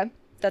Sarah,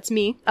 that's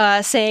me,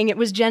 saying it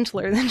was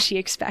gentler than she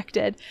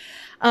expected.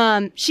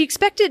 She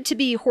expected to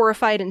be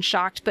horrified and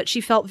shocked, but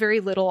she felt very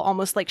little,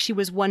 almost like she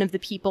was one of the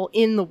people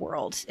in the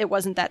world. It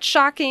wasn't that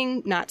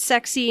shocking, not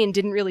sexy, and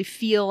didn't really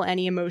feel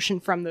any emotion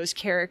from those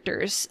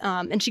characters.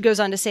 And she goes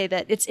on to say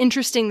that it's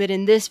interesting that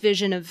in this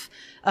vision of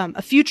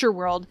a future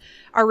world,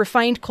 our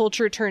refined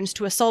culture turns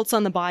to assaults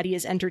on the body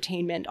as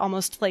entertainment,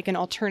 almost like an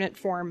alternate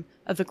form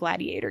of the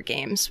gladiator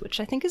games,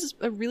 which I think is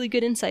a really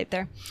good insight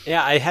there.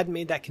 Yeah, I hadn't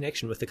made that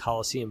connection with the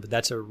Colosseum, but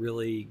that's a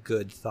really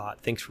good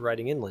thought. Thanks for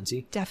writing in,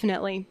 Lindsay.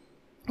 Definitely.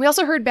 We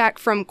also heard back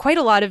from quite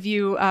a lot of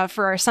you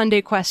for our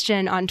Sunday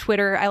question on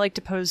Twitter. I like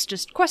to pose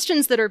just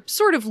questions that are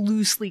sort of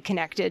loosely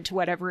connected to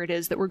whatever it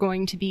is that we're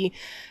going to be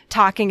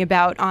talking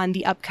about on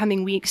the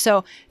upcoming week.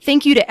 So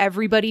thank you to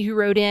everybody who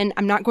wrote in.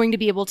 I'm not going to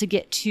be able to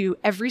get to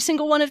every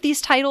single one of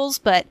these titles,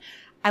 but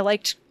I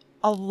liked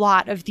a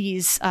lot of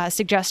these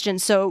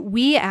suggestions. So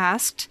we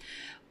asked,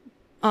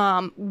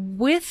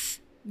 with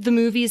the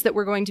movies that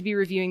we're going to be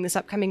reviewing this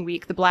upcoming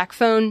week, The Black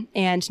Phone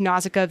and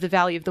Nausicaä of the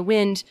Valley of the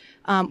Wind,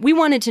 we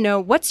wanted to know,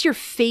 what's your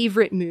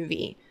favorite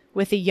movie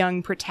with a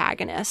young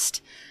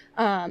protagonist?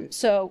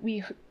 So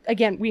we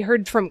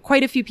heard from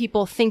quite a few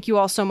people. Thank you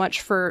all so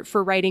much for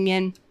writing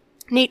in.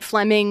 Nate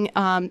Fleming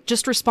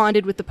just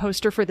responded with the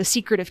poster for The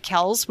Secret of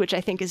Kells, which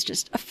I think is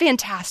just a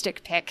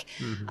fantastic pick.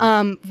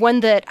 One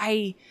that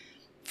I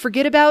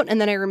forget about,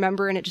 and then I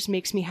remember, and it just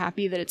makes me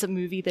happy that it's a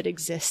movie that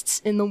exists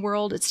in the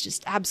world. It's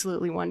just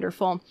absolutely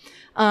wonderful.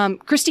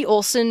 Christy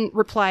Olson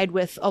replied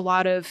with a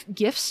lot of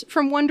gifs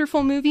from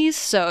wonderful movies.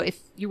 So if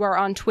you are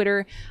on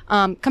Twitter,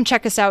 come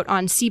check us out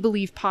on See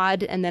Believe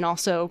Pod, and then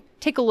also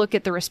take a look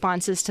at the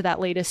responses to that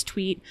latest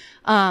tweet.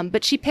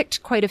 But she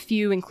picked quite a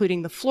few,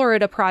 including The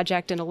Florida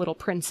Project and A Little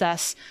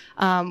Princess,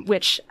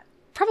 which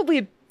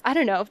probably, I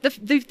don't know,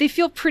 they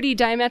feel pretty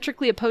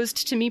diametrically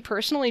opposed to me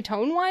personally,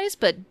 tone-wise,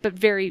 but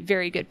very,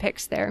 very good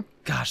picks there.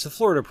 Gosh, The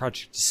Florida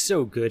Project is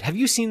so good. Have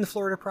you seen The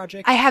Florida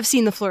Project? I have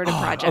seen The Florida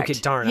Project. Okay,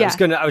 darn. Yeah.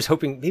 I was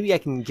hoping maybe I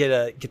can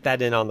get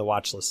that in on the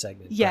watch list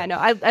segment. Yeah, but.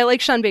 no, I like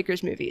Sean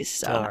Baker's movies,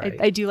 so Right.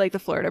 I do like The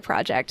Florida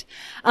Project.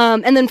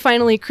 And then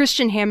finally,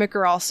 Christian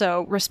Hamaker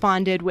also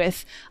responded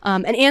with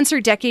an answer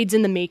decades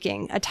in the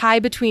making, a tie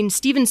between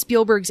Steven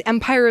Spielberg's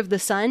Empire of the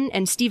Sun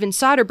and Steven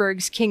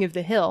Soderbergh's King of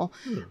the Hill.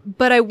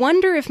 But I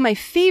wonder if my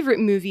favorite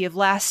movie of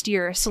last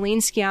year, Celine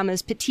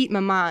Sciamma's Petite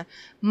Maman,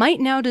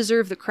 might now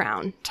deserve the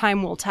crown.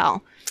 Time will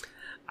tell.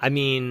 I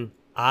mean,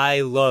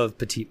 I love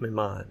Petite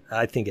Maman.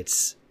 I think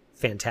it's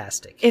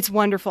fantastic. It's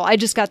wonderful. I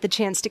just got the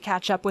chance to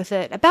catch up with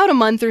it about a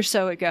month or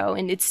so ago,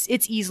 and it's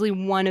easily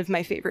one of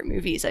my favorite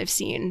movies I've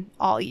seen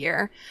all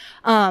year.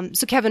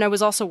 So Kevin, I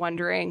was also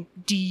wondering,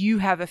 do you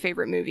have a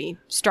favorite movie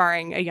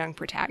starring a young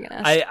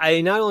protagonist? I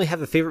not only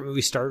have a favorite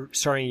movie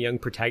starring a young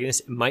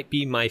protagonist, it might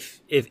be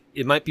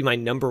my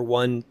number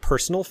one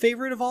personal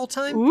favorite of all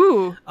time.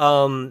 Ooh.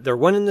 They're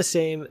one and the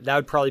same. That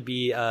would probably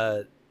be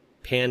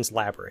Pan's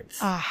Labyrinth.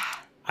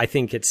 I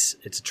think it's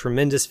a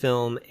tremendous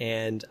film,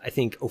 and I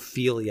think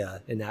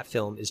Ophelia in that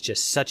film is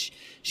just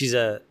she's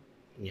an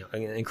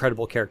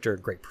incredible character,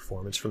 great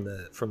performance from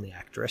the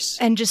actress.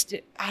 And just,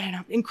 I don't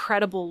know,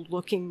 incredible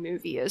looking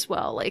movie as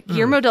well. Like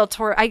Guillermo del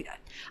Toro,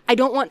 I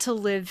don't want to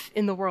live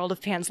in the world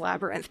of Pan's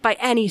Labyrinth by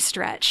any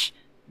stretch,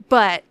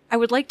 but I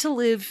would like to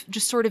live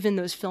just sort of in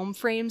those film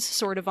frames,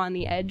 sort of on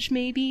the edge,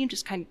 maybe,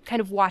 just kind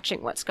of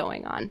watching what's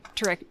going on.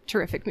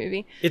 Terrific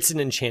movie. It's an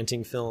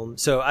enchanting film.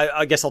 So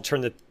I guess I'll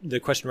turn the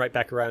question right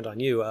back around on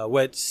you.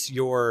 What's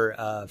your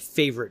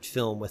favorite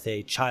film with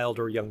a child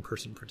or young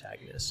person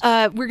protagonist?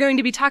 We're going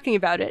to be talking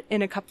about it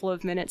in a couple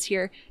of minutes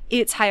here.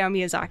 It's Hayao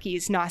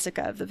Miyazaki's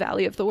Nausicaä of the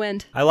Valley of the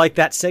Wind. I like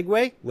that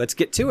segue. Let's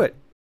get to it.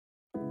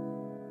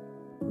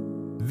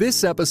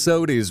 This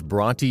episode is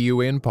brought to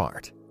you in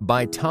part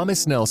by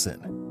Thomas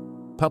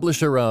Nelson,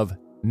 publisher of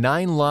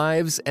 9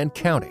 Lives and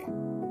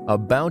Counting, A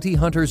bounty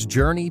hunter's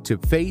journey to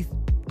faith,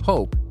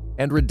 hope,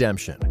 and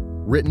redemption.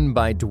 Written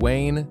by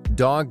Dwayne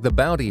 "Dog the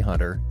Bounty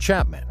Hunter"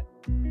 Chapman.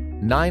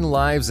 9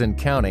 Lives and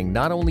Counting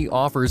not only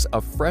offers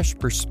a fresh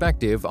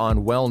perspective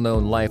on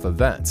well-known life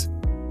events,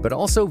 but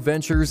also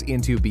ventures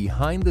into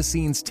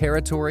behind-the-scenes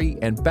territory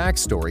and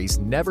backstories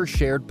never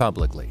shared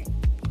publicly.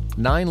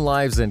 9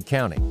 Lives and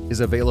Counting is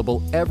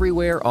available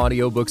everywhere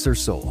audiobooks are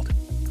sold.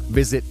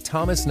 Visit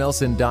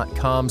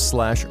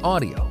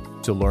thomasnelson.com/audio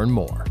to learn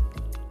more.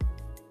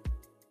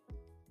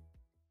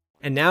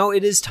 And now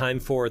it is time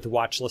for the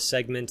watch list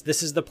segment.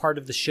 This is the part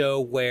of the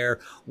show where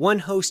one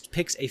host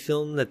picks a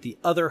film that the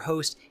other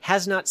host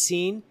has not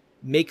seen,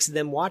 makes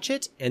them watch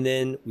it, and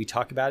then we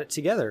talk about it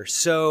together.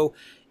 So,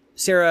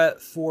 Sarah,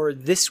 for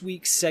this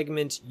week's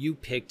segment, you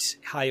picked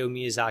Hayao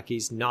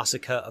Miyazaki's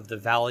Nausicaä of the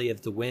Valley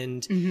of the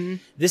Wind. Mm-hmm.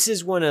 This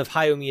is one of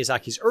Hayao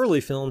Miyazaki's early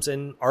films,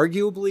 and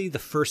arguably the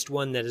first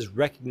one that is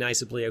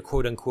recognizably a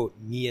quote-unquote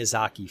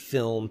Miyazaki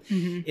film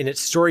in its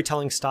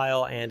storytelling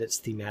style and its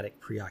thematic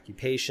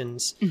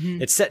preoccupations.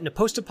 It's set in a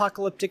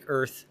post-apocalyptic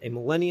Earth, a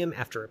millennium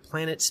after a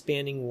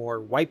planet-spanning war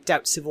wiped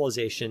out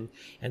civilization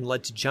and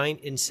led to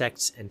giant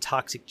insects and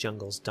toxic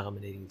jungles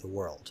dominating the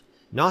world.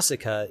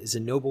 Nausicaä is a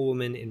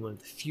noblewoman in one of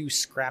the few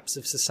scraps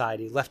of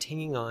society left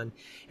hanging on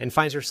and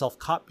finds herself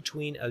caught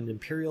between an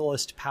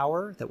imperialist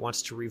power that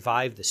wants to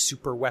revive the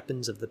super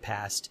weapons of the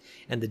past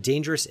and the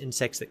dangerous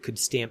insects that could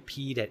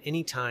stampede at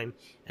any time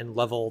and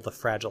level the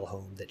fragile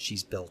home that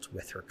she's built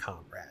with her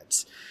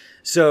comrades.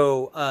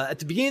 So at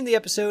the beginning of the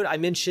episode, I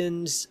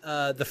mentioned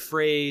the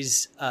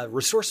phrase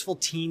resourceful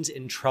teens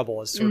in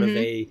trouble as sort of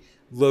a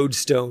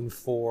lodestone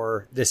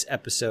for this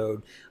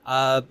episode.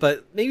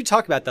 But maybe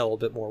talk about that a little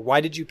bit more. Why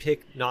did you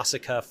pick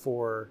Nausicaä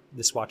for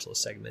this watch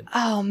list segment?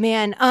 Oh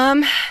man,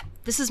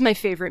 this is my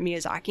favorite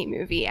Miyazaki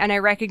movie, and I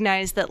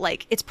recognize that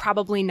it's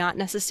probably not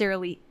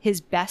necessarily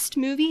his best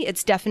movie.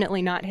 It's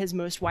definitely not his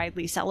most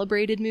widely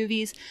celebrated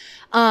movies.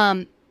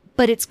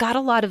 But it's got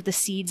a lot of the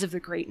seeds of the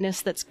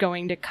greatness that's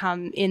going to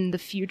come in the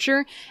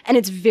future, and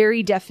it's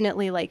very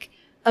definitely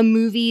a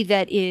movie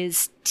that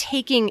is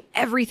taking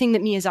everything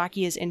that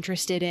Miyazaki is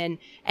interested in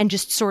and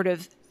just sort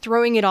of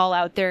throwing it all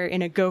out there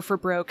in a go for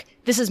broke.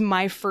 This is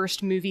my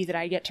first movie that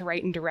I get to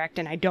write and direct,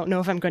 and I don't know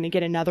if I'm going to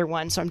get another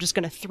one, so I'm just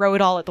going to throw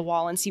it all at the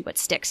wall and see what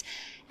sticks.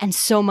 And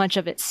so much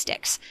of it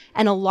sticks.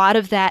 And a lot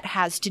of that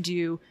has to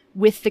do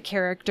with the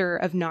character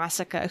of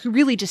Nausicaä, who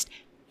really just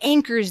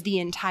anchors the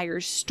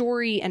entire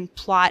story and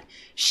plot.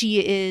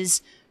 She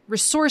is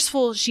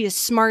resourceful, she is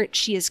smart,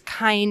 she is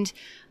kind,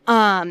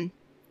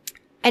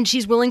 and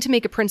she's willing to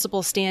make a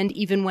principle stand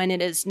even when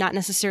it is not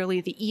necessarily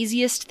the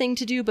easiest thing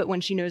to do, but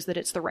when she knows that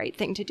it's the right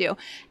thing to do.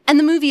 And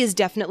the movie is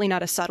definitely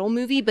not a subtle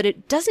movie, but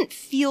it doesn't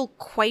feel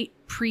quite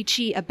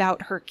preachy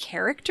about her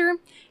character.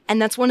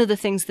 And that's one of the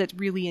things that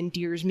really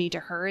endears me to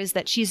her, is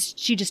that she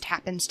just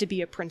happens to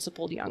be a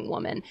principled young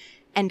woman.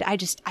 And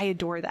I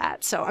adore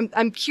that. So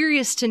I'm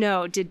curious to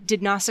know, did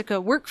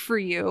Nausicaä work for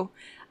you?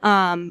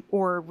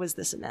 Or was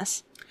this a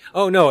miss?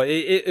 Oh no,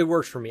 it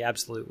worked for me,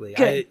 absolutely.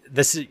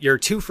 You're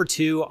 2 for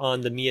 2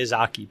 on the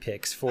Miyazaki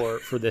picks for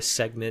this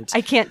segment.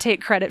 I can't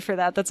take credit for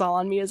that. That's all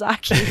on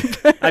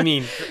Miyazaki. I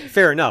mean,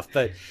 fair enough,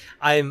 but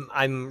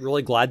I'm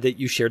really glad that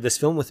you shared this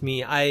film with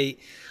me. I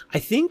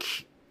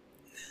think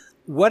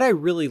what I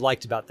really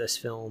liked about this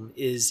film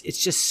is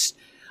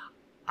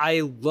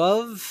I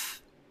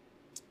love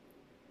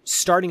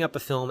starting up a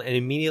film and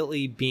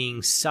immediately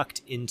being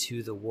sucked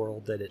into the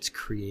world that it's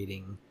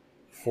creating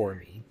for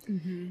me.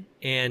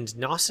 And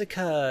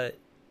Nausicaä,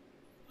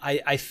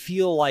 I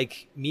feel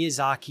like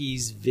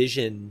Miyazaki's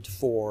vision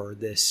for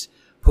this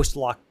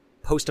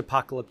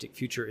post-apocalyptic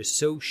future is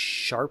so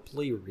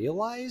sharply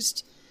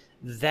realized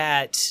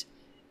that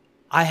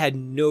I had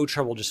no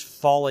trouble just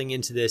falling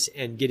into this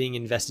and getting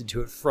invested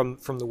to it from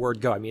the word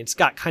go. I mean, it's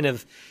got kind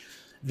of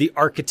the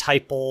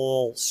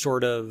archetypal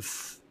sort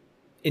of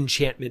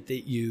enchantment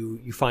that you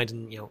find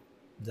in,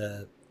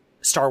 the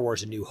Star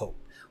Wars: A New Hope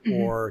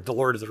or The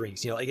Lord of the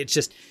Rings.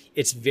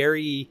 It's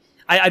very,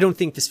 I don't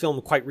think this film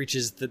quite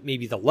reaches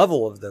maybe the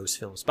level of those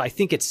films, but I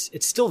think it's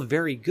still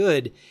very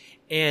good.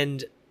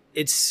 And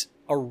it's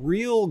a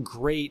real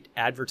great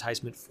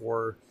advertisement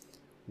for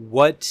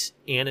what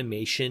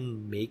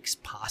animation makes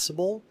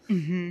possible,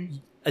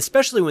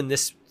 especially when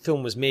this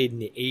film was made in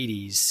the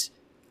 80s.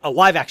 A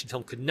live action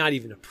film could not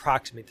even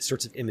approximate the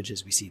sorts of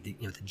images we see. The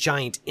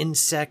giant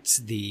insects,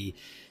 the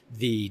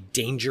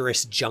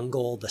dangerous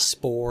jungle, the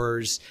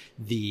spores,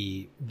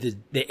 the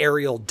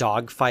aerial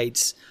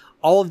dogfights.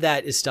 All of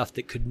that is stuff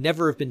that could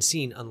never have been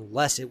seen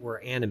unless it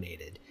were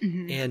animated.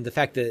 And the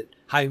fact that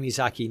Hayao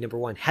Miyazaki, number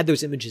one, had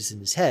those images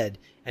in his head,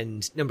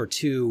 and number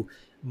two,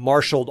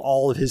 marshaled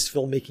all of his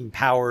filmmaking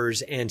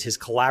powers and his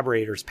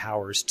collaborators'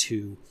 powers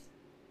to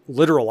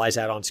literalize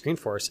that on screen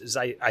for us is,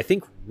 I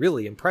think,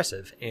 really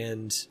impressive.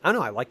 And I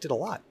don't know, I liked it a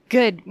lot.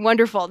 Good.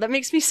 Wonderful. That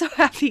makes me so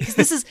happy because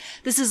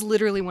this is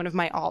literally one of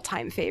my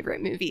all-time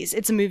favorite movies.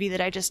 It's a movie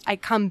that I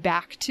come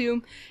back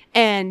to,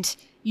 and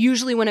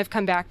usually when I've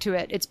come back to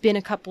it, it's been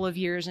a couple of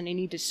years and I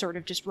need to sort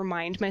of just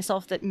remind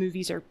myself that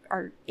movies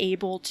are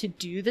able to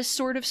do this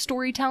sort of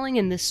storytelling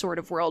and this sort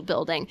of world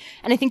building.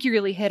 And I think you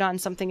really hit on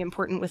something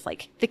important with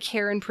like the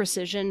care and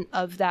precision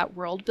of that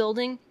world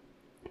building,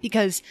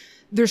 because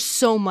there's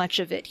so much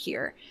of it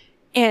here.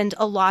 And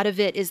a lot of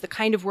it is the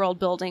kind of world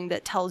building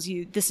that tells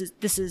you this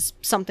is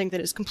something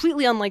that is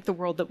completely unlike the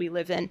world that we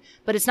live in,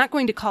 but it's not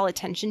going to call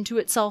attention to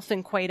itself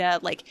in quite a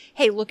like,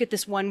 hey, look at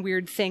this one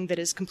weird thing that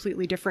is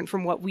completely different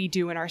from what we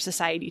do in our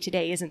society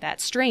today. Isn't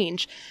that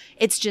strange?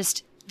 It's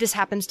just, this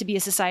happens to be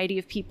a society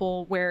of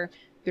people where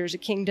there's a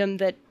kingdom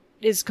that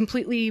is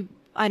completely,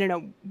 I don't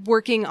know,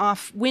 working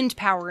off wind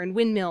power and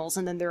windmills.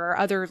 And then there are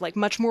other, like,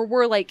 much more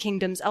warlike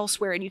kingdoms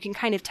elsewhere. And you can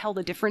kind of tell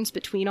the difference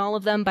between all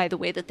of them by the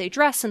way that they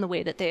dress and the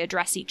way that they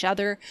address each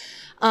other.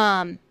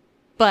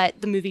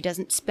 But the movie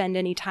doesn't spend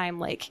any time,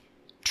 like,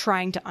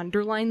 trying to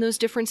underline those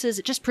differences.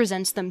 It just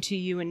presents them to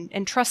you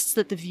and trusts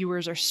that the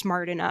viewers are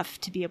smart enough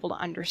to be able to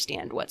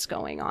understand what's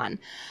going on.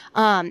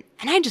 And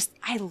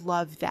I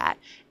love that.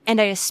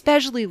 And I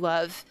especially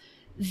love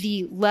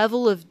the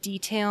level of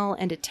detail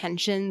and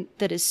attention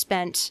that is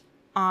spent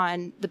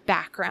on the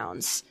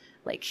backgrounds.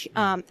 Like,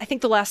 I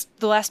think the last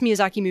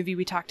Miyazaki movie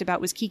we talked about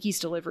was Kiki's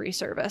Delivery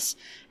Service.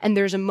 And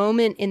there's a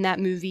moment in that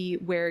movie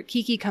where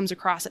Kiki comes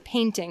across a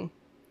painting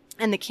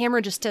and the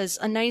camera just does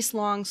a nice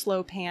long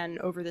slow pan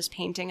over this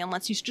painting and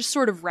lets you just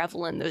sort of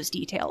revel in those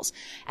details.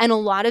 And a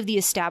lot of the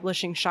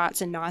establishing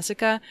shots in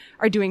Nausicaä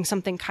are doing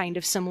something kind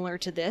of similar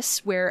to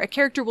this, where a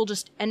character will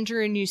just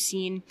enter a new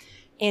scene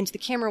and the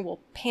camera will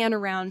pan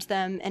around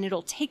them and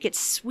it'll take its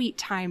sweet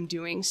time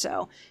doing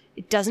so.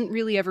 It doesn't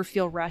really ever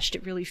feel rushed.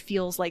 It really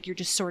feels like you're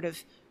just sort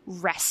of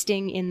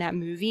resting in that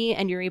movie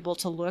and you're able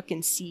to look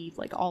and see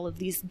like all of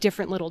these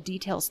different little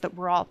details that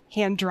were all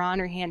hand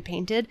drawn or hand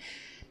painted.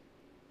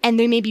 And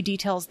they may be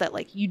details that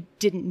like you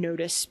didn't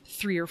notice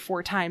 3 or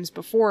 4 times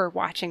before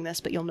watching this,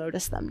 but you'll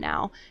notice them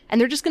now.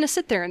 And they're just going to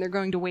sit there and they're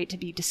going to wait to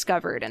be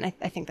discovered. And I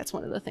think that's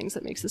one of the things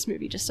that makes this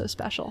movie just so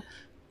special.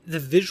 The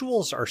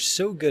visuals are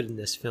so good in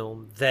this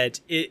film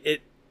that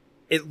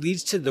it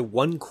leads to the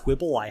one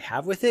quibble I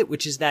have with it,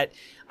 which is that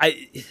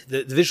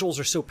the visuals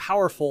are so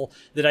powerful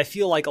that I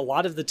feel like a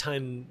lot of the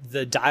time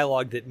the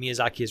dialogue that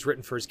Miyazaki has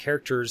written for his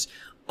characters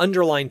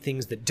underline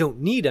things that don't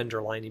need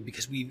underlining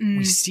because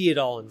we see it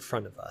all in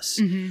front of us.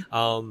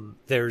 Mm-hmm.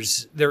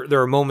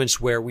 There are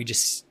moments where we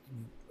just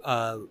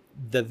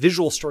the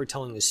visual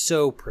storytelling is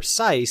so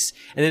precise,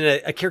 and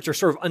then a character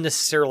sort of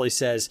unnecessarily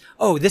says,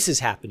 "Oh, this is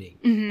happening,"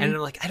 and I'm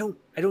like, I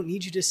don't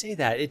need you to say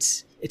that.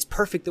 It's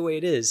perfect the way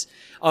it is.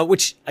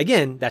 Which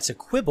again, that's a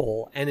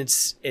quibble, and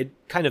it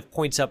kind of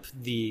points up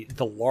the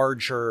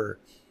larger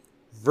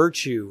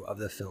virtue of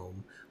the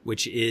film,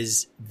 which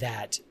is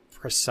that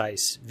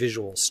precise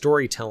visual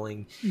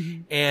storytelling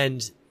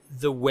and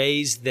the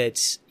ways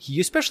that he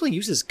especially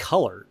uses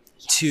color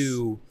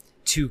to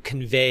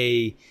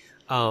convey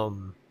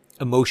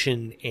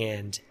emotion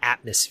and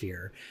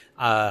atmosphere.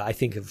 I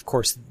think, of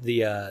course,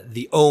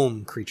 the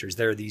Ohm creatures.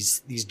 They're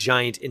these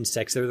giant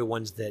insects. They're the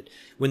ones that,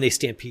 when they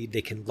stampede,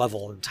 they can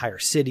level an entire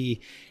city.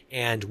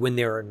 And when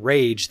they're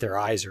enraged, their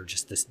eyes are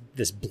just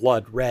this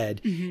blood red.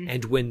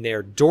 And when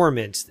they're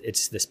dormant,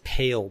 it's this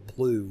pale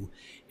blue.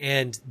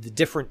 And the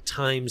different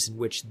times in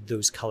which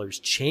those colors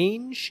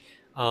change,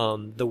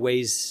 the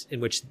ways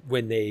in which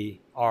when they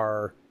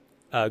are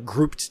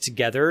grouped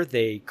together,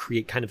 they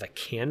create kind of a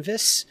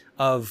canvas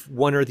of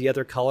one or the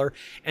other color,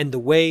 and the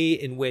way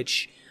in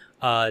which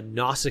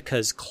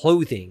Nausicaa's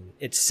clothing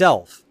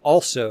itself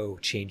also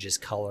changes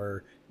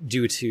color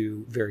due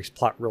to various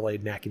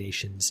plot-related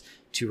machinations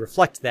to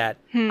reflect that,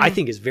 I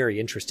think is very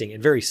interesting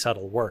and very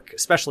subtle work,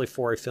 especially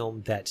for a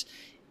film that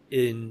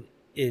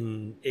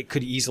it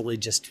could easily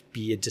just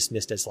be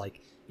dismissed as like,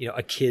 you know,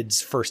 a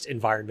kid's first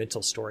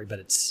environmental story, but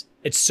it's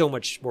so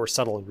much more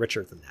subtle and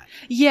richer than that.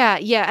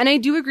 Yeah. And I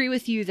do agree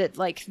with you that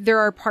like there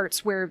are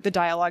parts where the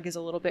dialogue is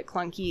a little bit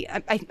clunky.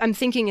 I'm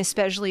thinking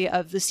especially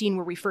of the scene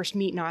where we first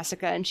meet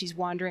Nausicaa and she's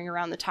wandering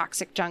around the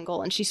toxic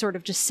jungle and she sort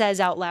of just says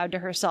out loud to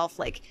herself,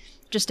 like,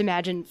 just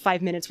imagine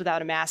 5 minutes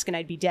without a mask and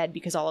I'd be dead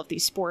because all of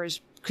these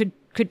spores could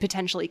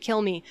potentially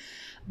kill me.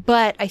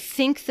 But I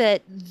think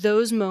that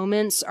those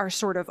moments are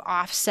sort of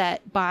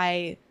offset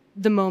by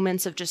the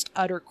moments of just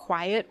utter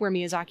quiet where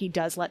Miyazaki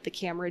does let the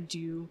camera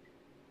do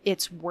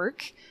its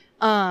work.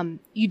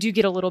 You do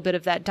get a little bit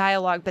of that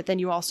dialogue, but then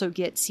you also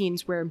get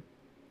scenes where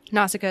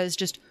Nausicaa is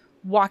just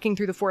walking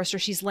through the forest or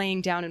she's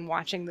laying down and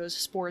watching those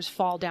spores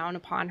fall down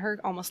upon her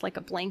almost like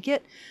a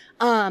blanket.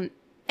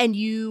 And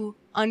you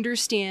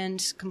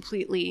understand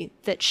completely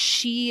that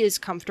she is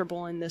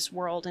comfortable in this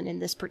world and in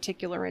this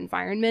particular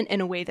environment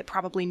in a way that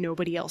probably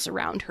nobody else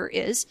around her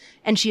is.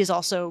 And she is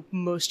also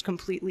most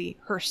completely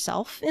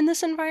herself in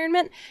this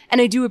environment.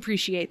 And I do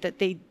appreciate that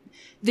they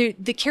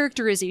the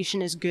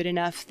characterization is good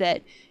enough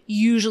that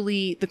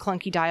usually the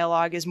clunky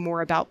dialogue is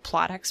more about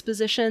plot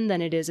exposition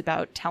than it is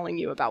about telling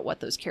you about what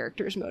those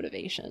characters'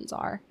 motivations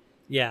are.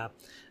 Yeah.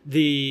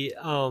 The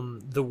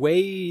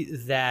way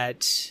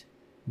that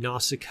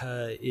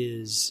Nausicaä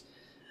is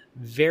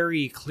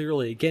very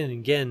clearly, again and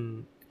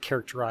again,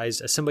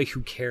 characterized as somebody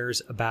who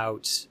cares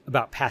about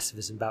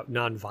pacifism, about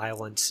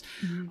nonviolence,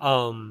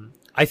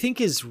 I think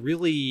is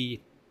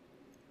really,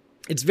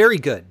 it's very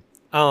good.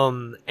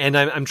 And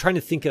I'm trying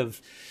to think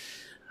of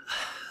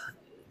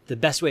the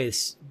best way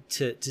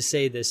to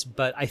say this,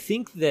 but I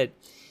think that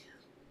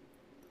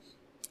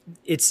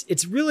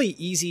it's really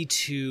easy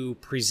to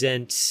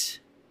present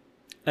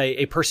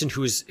a person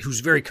who's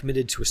very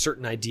committed to a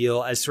certain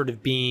ideal as sort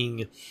of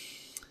being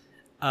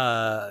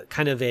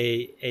kind of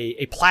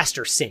a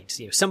plaster saint,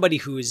 somebody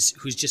who's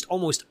just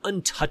almost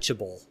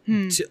untouchable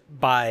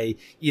by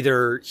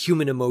either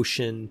human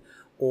emotion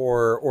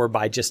or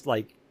by just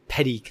like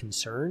petty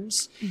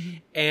concerns.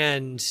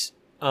 And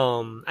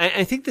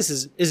I think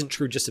this isn't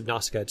true just of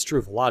Nausicaä. It's true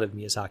of a lot of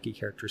Miyazaki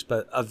characters,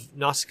 but of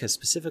Nausicaä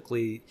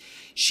specifically,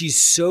 she's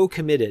so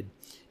committed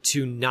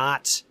to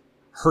not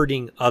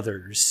hurting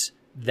others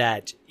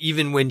that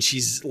even when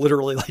she's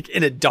literally like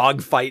in a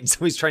dogfight and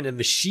somebody's trying to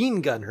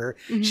machine gun her,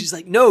 she's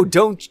like, no,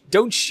 don't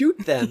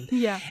shoot them.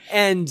 Yeah.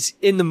 And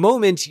in the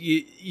moment,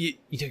 you're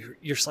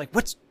just like,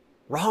 what's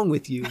wrong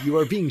with you? You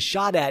are being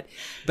shot at.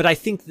 But I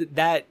think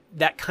that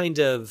kind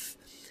of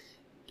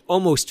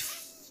almost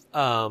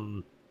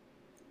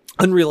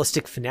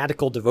unrealistic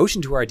fanatical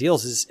devotion to her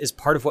ideals is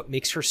part of what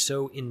makes her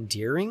so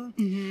endearing.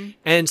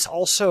 And it's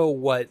also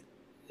what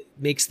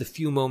makes the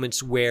few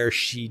moments where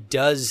she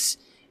does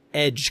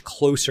edge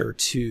closer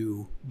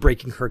to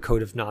breaking her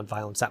code of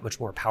nonviolence that much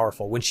more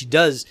powerful. When she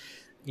does,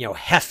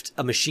 heft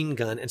a machine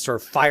gun and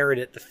sort of fire it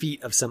at the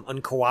feet of some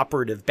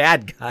uncooperative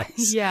bad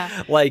guys.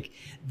 Yeah. Like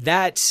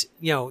that,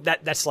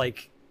 that's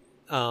like,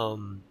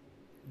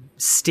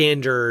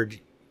 standard,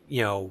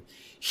 hero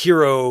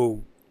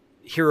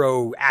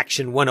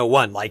action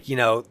 101, like,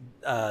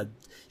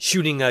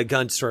 shooting a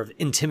gun to sort of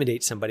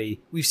intimidate somebody.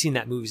 We've seen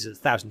that movies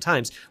 1,000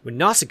 times. When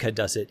Nausicaä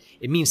does it,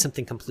 it means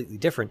something completely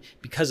different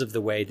because of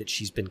the way that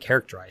she's been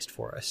characterized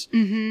for us.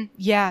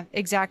 Yeah,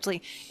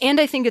 exactly.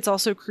 And I think it's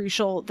also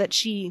crucial that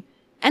she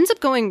ends up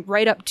going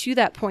right up to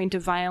that point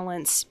of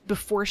violence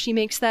before she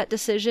makes that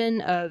decision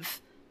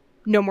of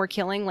no more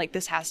killing, like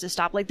this has to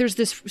stop. Like there's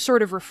this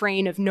sort of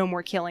refrain of no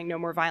more killing, no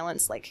more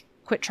violence, like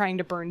quit trying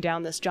to burn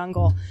down this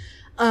jungle.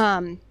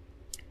 And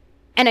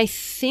I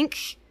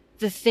think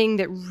the thing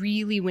that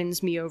really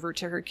wins me over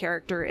to her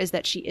character is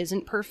that she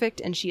isn't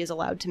perfect and she is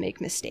allowed to make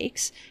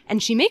mistakes.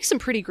 And she makes some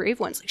pretty grave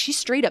ones. Like she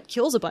straight up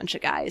kills a bunch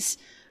of guys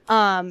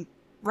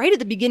right at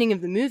the beginning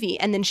of the movie.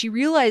 And then she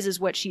realizes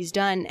what she's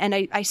done. And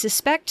I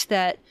suspect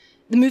that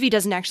the movie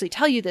doesn't actually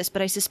tell you this,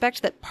 but I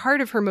suspect that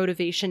part of her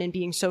motivation in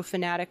being so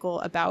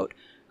fanatical about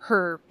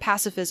her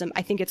pacifism,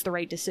 I think it's the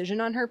right decision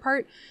on her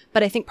part.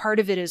 But I think part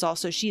of it is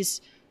also she's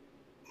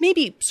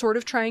maybe sort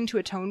of trying to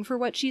atone for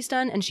what she's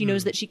done, and she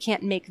knows that she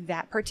can't make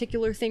that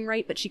particular thing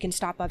right, but she can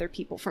stop other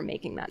people from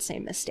making that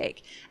same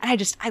mistake.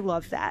 And I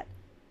love that.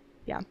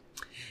 Yeah.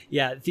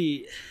 Yeah.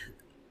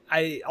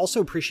 I also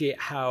appreciate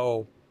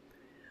how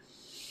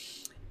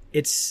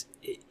it's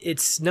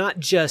not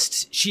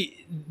just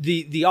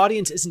the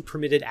audience isn't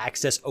permitted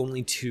access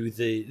only to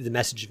the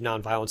message of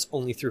nonviolence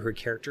only through her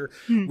character.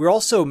 We're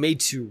also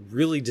made to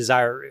really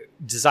desire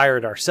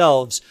it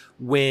ourselves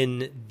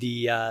when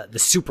the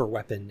super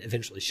weapon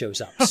eventually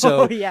shows up.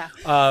 So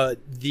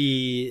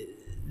the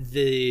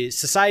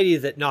society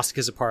that Nausicaä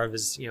is a part of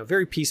is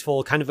very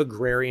peaceful, kind of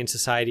agrarian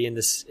society in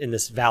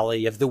this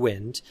valley of the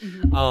wind.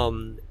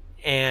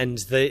 And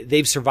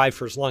they've survived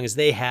for as long as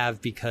they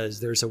have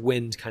because there's a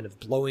wind kind of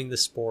blowing the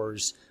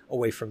spores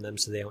away from them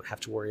so they don't have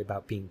to worry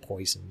about being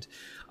poisoned.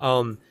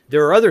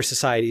 There are other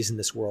societies in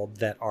this world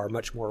that are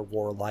much more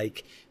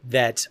warlike,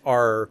 that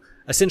are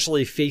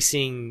essentially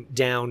facing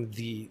down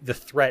the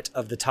threat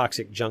of the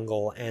toxic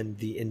jungle and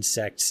the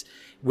insects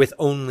with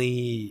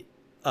only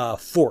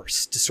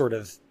force to sort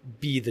of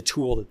be the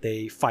tool that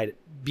they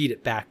beat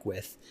it back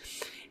with.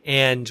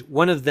 And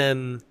one of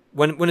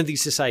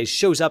these societies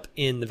shows up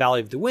in the Valley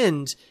of the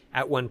Wind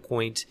at one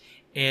point,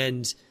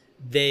 and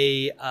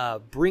they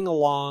bring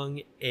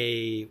along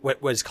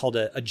what was called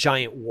a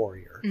giant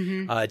warrior.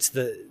 It's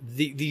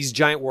these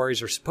giant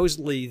warriors are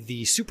supposedly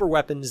the super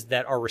weapons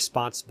that are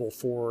responsible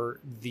for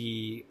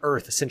the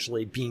Earth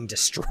essentially being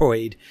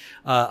destroyed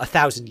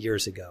 1,000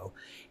 years ago.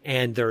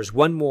 And there's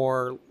one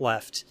more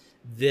left.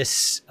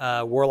 This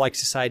warlike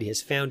society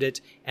has found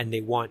it, and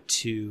they want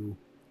to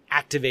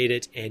activate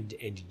it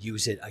and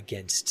use it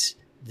against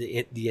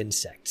the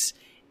insects.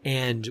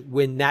 And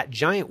when that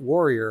giant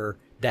warrior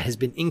that has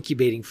been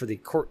incubating for the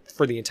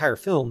entire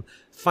film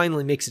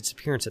finally makes its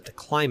appearance at the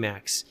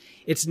climax,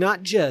 it's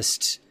not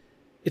just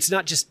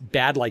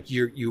bad, like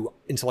you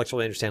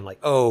intellectually understand, like,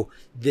 oh,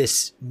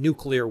 this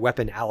nuclear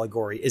weapon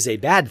allegory is a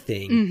bad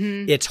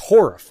thing. It's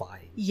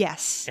horrifying.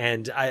 Yes.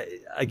 And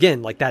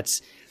again, like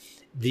that's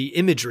the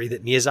imagery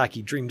that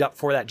Miyazaki dreamed up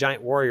for that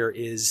giant warrior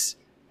is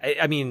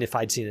I mean, if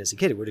I'd seen it as a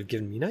kid, it would have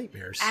given me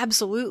nightmares.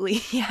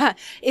 Absolutely. Yeah.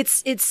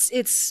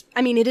 It's,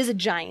 I mean, it is a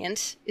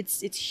giant.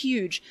 It's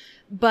huge,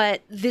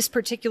 but this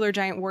particular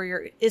giant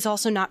warrior is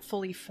also not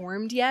fully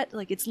formed yet.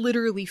 Like, it's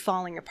literally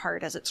falling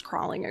apart as it's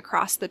crawling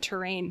across the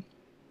terrain.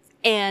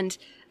 And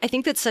I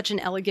think that's such an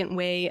elegant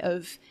way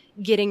of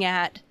getting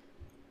at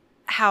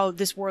how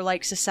this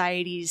warlike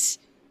society's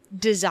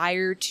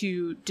desire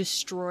to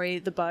destroy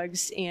the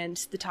bugs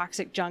and the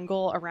toxic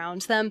jungle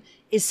around them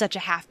is such a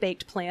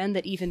half-baked plan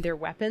that even their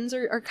weapons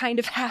are kind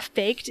of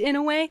half-baked in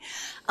a way.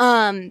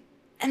 And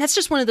that's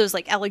just one of those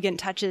like elegant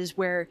touches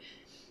where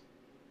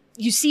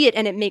you see it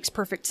and it makes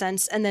perfect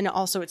sense. And then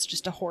also it's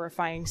just a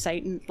horrifying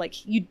sight. And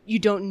like, you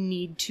don't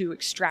need to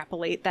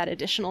extrapolate that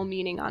additional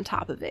meaning on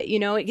top of it. You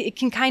know, it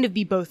can kind of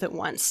be both at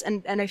once.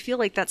 And I feel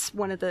like that's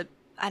one of the,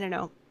 I don't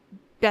know,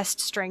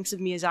 best strengths of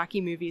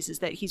Miyazaki movies is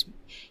that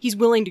he's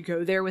willing to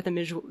go there with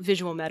a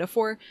visual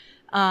metaphor,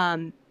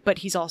 but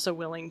he's also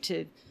willing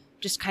to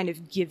just kind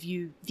of give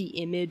you the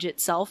image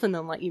itself and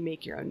then let you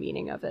make your own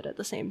meaning of it at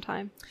the same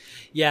time.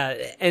 Yeah,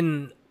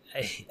 and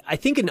I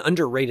think an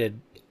underrated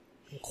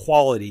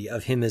quality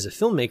of him as a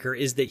filmmaker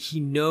is that he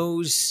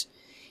knows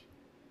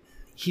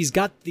he's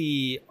got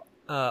the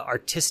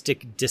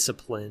artistic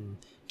discipline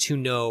to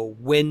know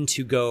when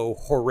to go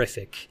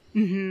horrific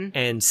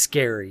and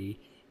scary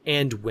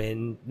and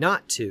when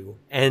not to.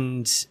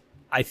 And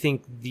I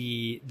think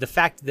the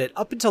fact that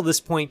up until this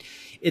point,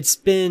 it's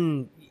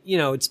been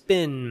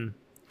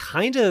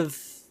kind of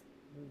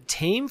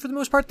tame for the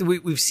most part.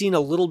 We've seen a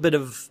little bit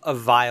of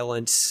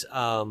violence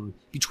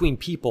between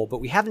people, but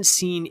we haven't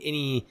seen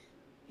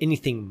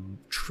anything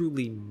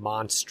truly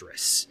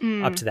monstrous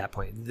up to that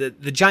point.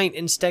 The giant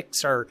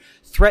insects are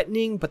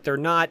threatening, but they're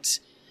not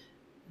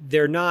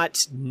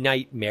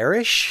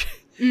nightmarish.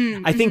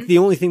 I think the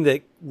only thing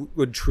that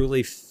would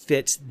truly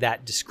fit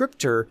that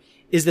descriptor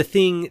is the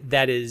thing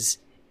that is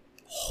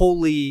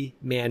wholly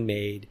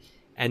man-made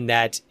and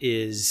that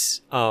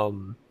is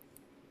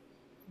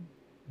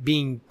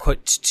being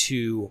put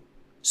to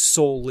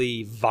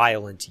solely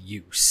violent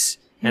use.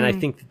 And I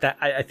think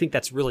I think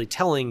that's really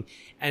telling.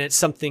 And it's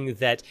something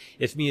that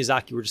if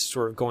Miyazaki were just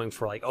sort of going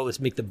for like, oh, let's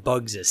make the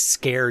bugs as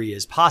scary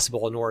as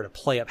possible in order to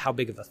play up how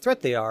big of a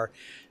threat they are,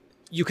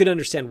 you could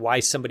understand why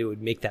somebody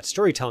would make that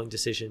storytelling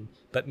decision,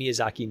 but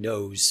Miyazaki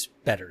knows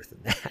better than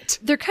that.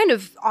 They're kind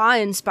of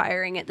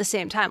awe-inspiring at the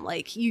same time.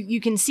 Like,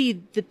 you can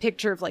see the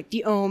picture of, like,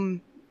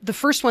 the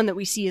first one that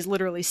we see is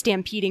literally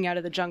stampeding out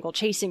of the jungle,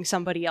 chasing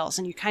somebody else,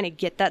 and you kind of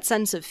get that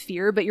sense of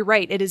fear, but you're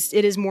right, it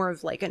is more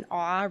of, like, an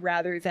awe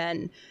rather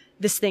than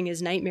this thing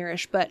is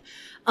nightmarish. But,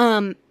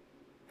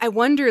 I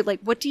wonder,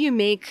 like, what do you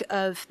make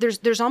of,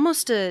 there's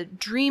almost a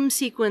dream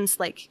sequence,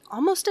 like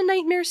almost a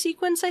nightmare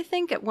sequence, I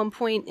think, at one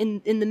point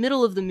in the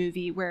middle of the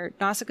movie where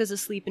Nausicaa's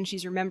asleep and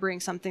she's remembering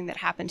something that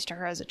happened to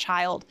her as a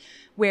child,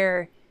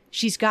 where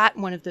she's got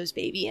one of those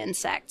baby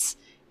insects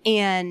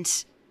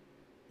and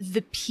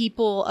the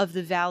people of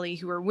the valley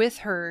who are with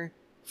her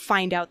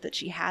find out that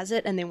she has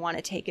it and they want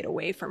to take it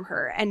away from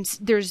her. And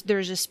there's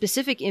a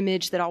specific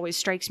image that always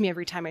strikes me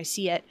every time I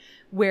see it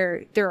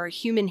where there are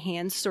human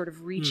hands sort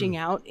of reaching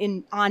out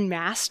en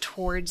masse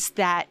towards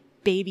that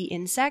baby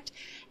insect,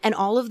 and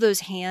all of those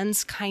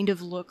hands kind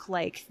of look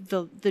like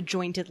the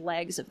jointed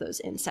legs of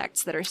those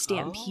insects that are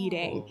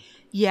stampeding. Oh.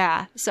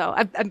 Yeah, so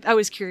I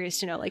was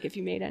curious to know, like, if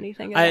you made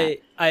anything of that.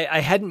 I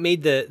hadn't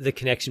made the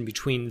connection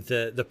between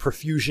the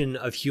profusion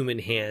of human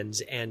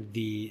hands and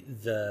the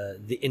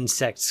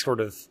insect sort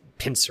of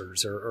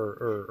pincers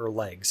or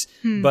legs.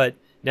 But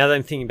now that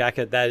I'm thinking back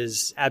at that,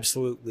 is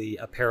absolutely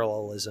a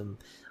parallelism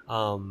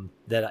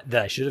that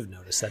I should have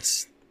noticed.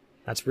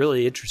 That's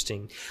really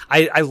interesting.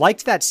 I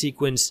liked that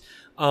sequence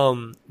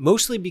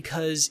mostly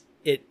because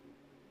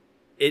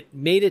it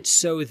made it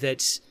so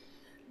that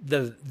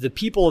the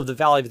people of the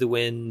Valley of the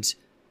Wind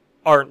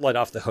aren't let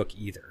off the hook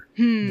either.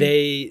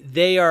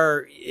 They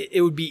are.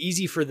 It would be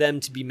easy for them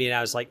to be made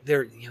out as like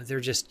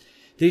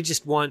they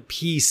just want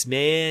peace,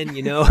 man.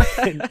 You know,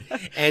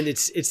 and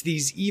it's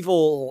these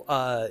evil.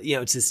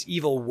 It's this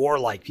evil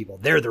warlike people.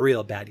 They're the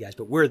real bad guys,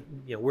 but we're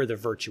the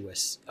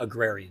virtuous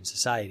agrarian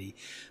society.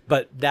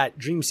 But that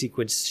dream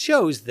sequence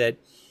shows that,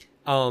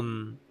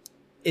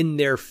 in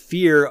their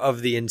fear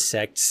of the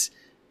insects,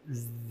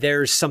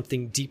 there's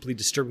something deeply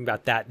disturbing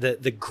about that.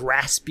 The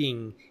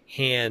grasping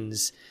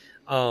hands,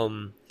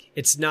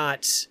 it's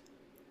not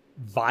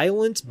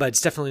violent, but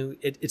it's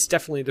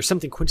definitely there's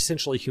something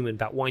quintessentially human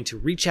about wanting to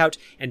reach out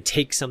and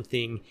take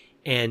something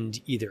and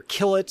either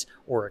kill it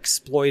or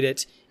exploit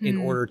it in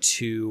order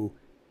to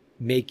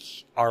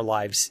make our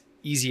lives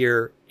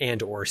easier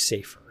and or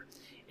safer.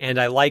 And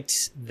I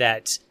liked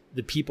that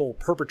the people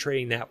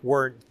perpetrating that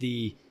weren't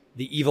the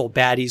evil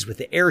baddies with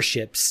the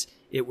airships.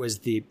 It was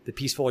the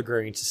peaceful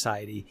agrarian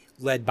society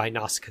led by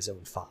Nausicaa's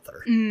own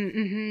father.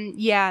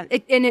 Yeah,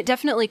 it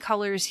definitely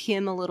colors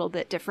him a little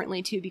bit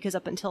differently too, because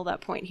up until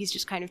that point, he's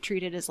just kind of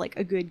treated as like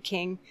a good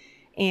king.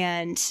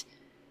 And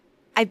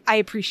I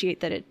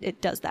appreciate that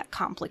it does that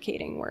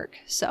complicating work.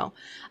 So,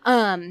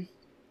 I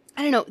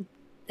don't know.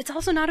 it's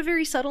also not a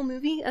very subtle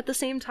movie at the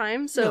same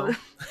time. So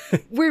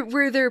No.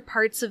 were there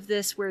parts of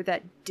this where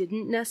that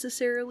didn't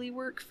necessarily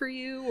work for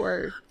you,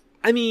 or?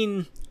 I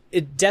mean,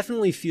 it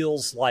definitely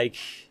feels like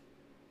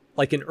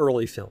an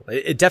early film.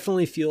 It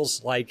definitely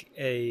feels like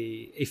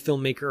a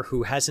filmmaker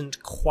who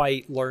hasn't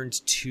quite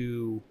learned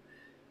to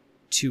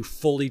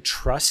fully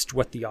trust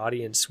what the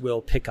audience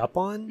will pick up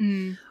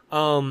on.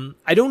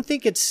 I don't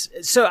think it's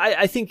so.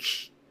 I think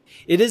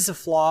it is a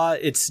flaw.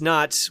 It's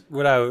not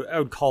what I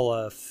would call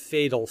a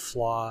fatal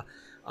flaw,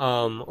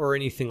 or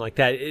anything like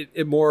that.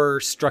 It more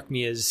struck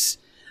me as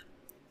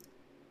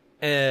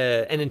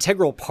an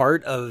integral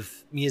part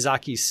of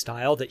Miyazaki's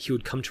style that he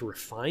would come to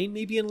refine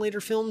maybe in later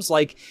films.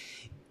 Like,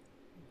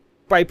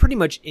 by pretty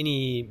much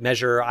any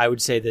measure, I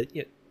would say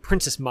that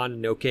Princess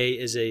Mononoke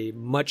is a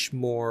much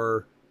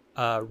more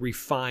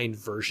refined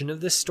version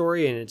of this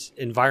story and its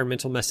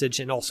environmental message,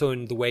 and also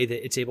in the way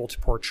that it's able to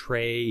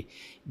portray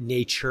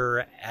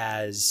nature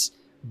as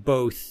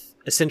both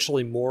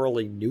essentially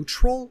morally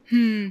neutral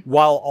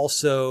while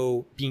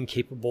also being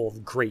capable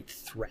of great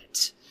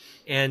threat.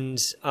 And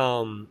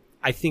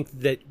I think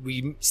that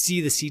we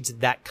see the seeds of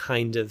that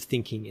kind of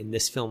thinking in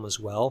this film as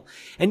well.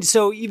 And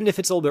so even if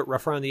it's a little bit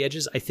rough around the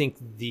edges, I think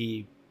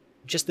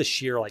just the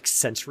sheer like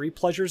sensory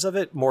pleasures of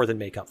it more than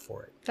make up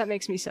for it. That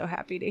makes me so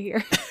happy to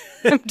hear.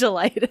 I'm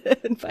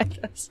delighted by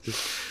this.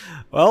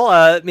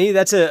 Well, maybe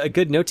that's a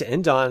good note to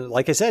end on.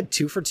 Like I said,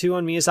 2 for 2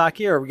 on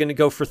Miyazaki. Are we going to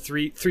go for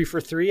 3 for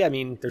 3? I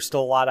mean, there's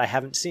still a lot I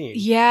haven't seen.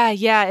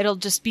 Yeah. It'll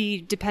just be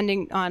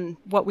depending on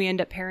what we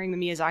end up pairing the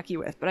Miyazaki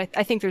with. But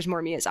I think there's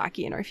more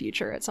Miyazaki in our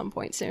future at some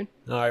point soon.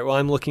 All right. Well,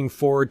 I'm looking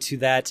forward to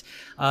that.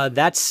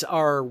 That's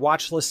our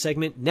watch list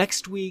segment.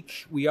 Next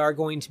week, we are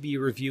going to be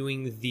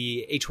reviewing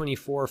the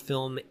A24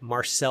 film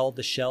Marcel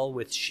the Shell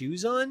with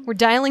Shoes On. We're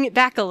dialing it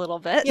back a little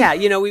bit.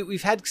 Yeah,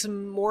 we've had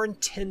some more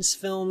intense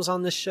films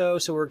on this show,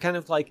 so we're kind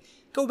of like,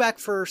 go back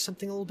for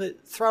something a little bit,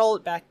 throttle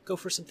it back, go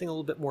for something a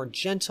little bit more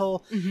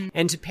gentle.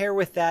 And to pair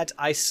with that,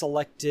 I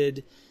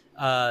selected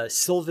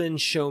Sylvain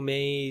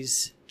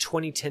Chomet's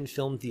 2010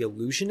 film The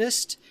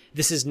Illusionist.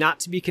 This is not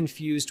to be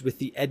confused with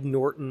the Ed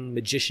Norton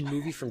magician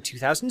movie from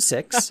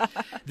 2006.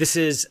 This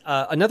is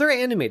another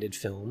animated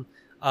film.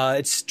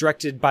 It's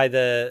directed by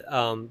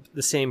the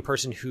same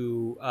person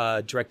who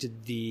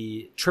directed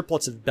the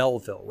Triplets of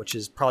Belleville, which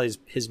is probably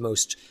his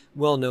most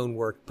well-known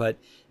work. But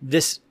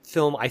this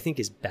film, I think,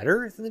 is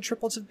better than the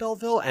Triplets of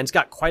Belleville, and it's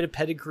got quite a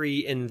pedigree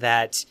in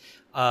that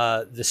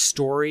the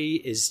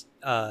story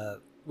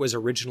was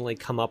originally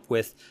come up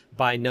with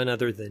by none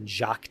other than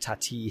Jacques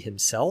Tati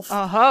himself.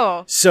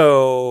 Oh.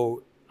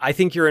 So I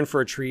think you're in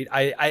for a treat.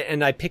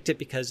 I picked it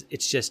because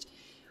it's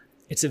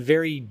a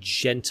very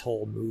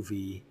gentle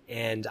movie.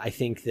 And I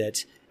think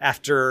that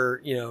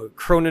after,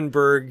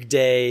 Cronenberg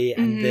Day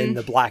and then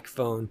The Black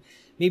Phone,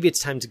 maybe it's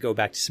time to go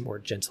back to some more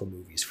gentle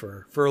movies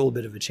for a little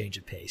bit of a change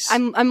of pace.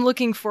 I'm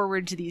looking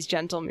forward to these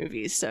gentle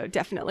movies, so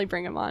definitely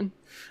bring them on.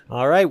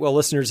 All right. Well,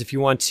 listeners, if you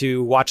want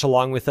to watch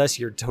along with us,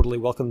 you're totally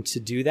welcome to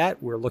do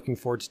that. We're looking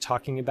forward to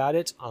talking about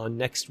it on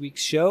next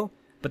week's show.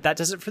 But that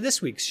does it for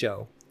this week's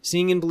show.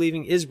 Seeing and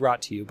Believing is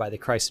brought to you by the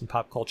Christ and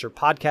Pop Culture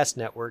Podcast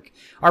Network.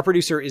 Our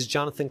producer is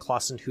Jonathan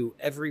Clausen, who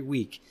every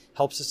week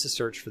helps us to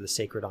search for the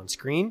sacred on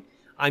screen.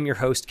 I'm your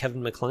host,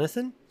 Kevin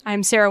McLenithan.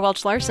 I'm Sarah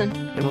Welch-Larson.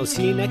 And we'll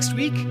see you next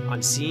week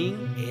on Seeing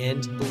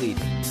and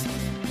Believing.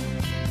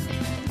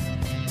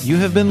 You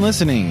have been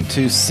listening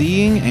to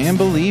Seeing and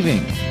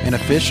Believing, an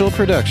official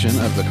production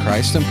of the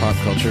Christ and Pop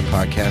Culture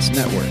Podcast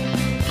Network.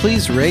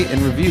 Please rate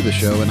and review the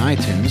show in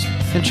iTunes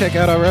and check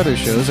out our other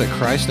shows at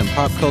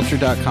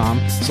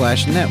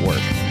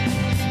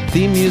christandpopculture.com/network.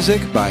 Theme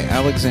music by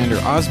Alexander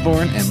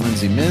Osborne and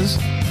Lindsay Miz,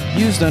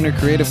 used under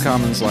Creative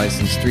Commons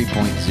License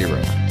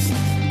 3.0.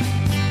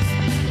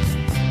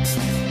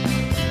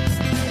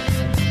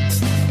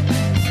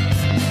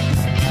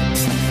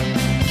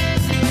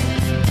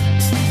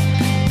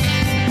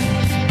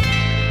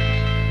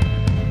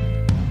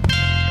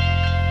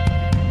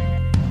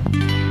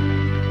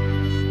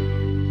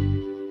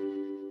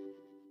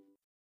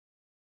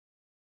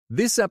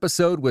 This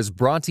episode was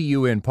brought to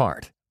you in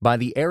part by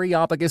the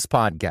Areopagus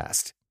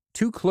Podcast.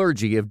 Two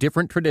clergy of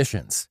different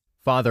traditions,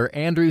 Father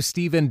Andrew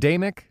Stephen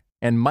Damick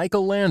and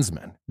Michael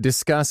Landsman,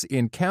 discuss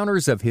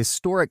encounters of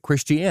historic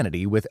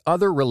Christianity with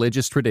other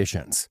religious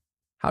traditions.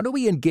 How do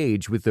we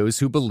engage with those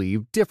who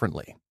believe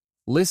differently?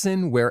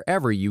 Listen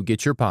wherever you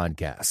get your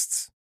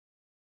podcasts.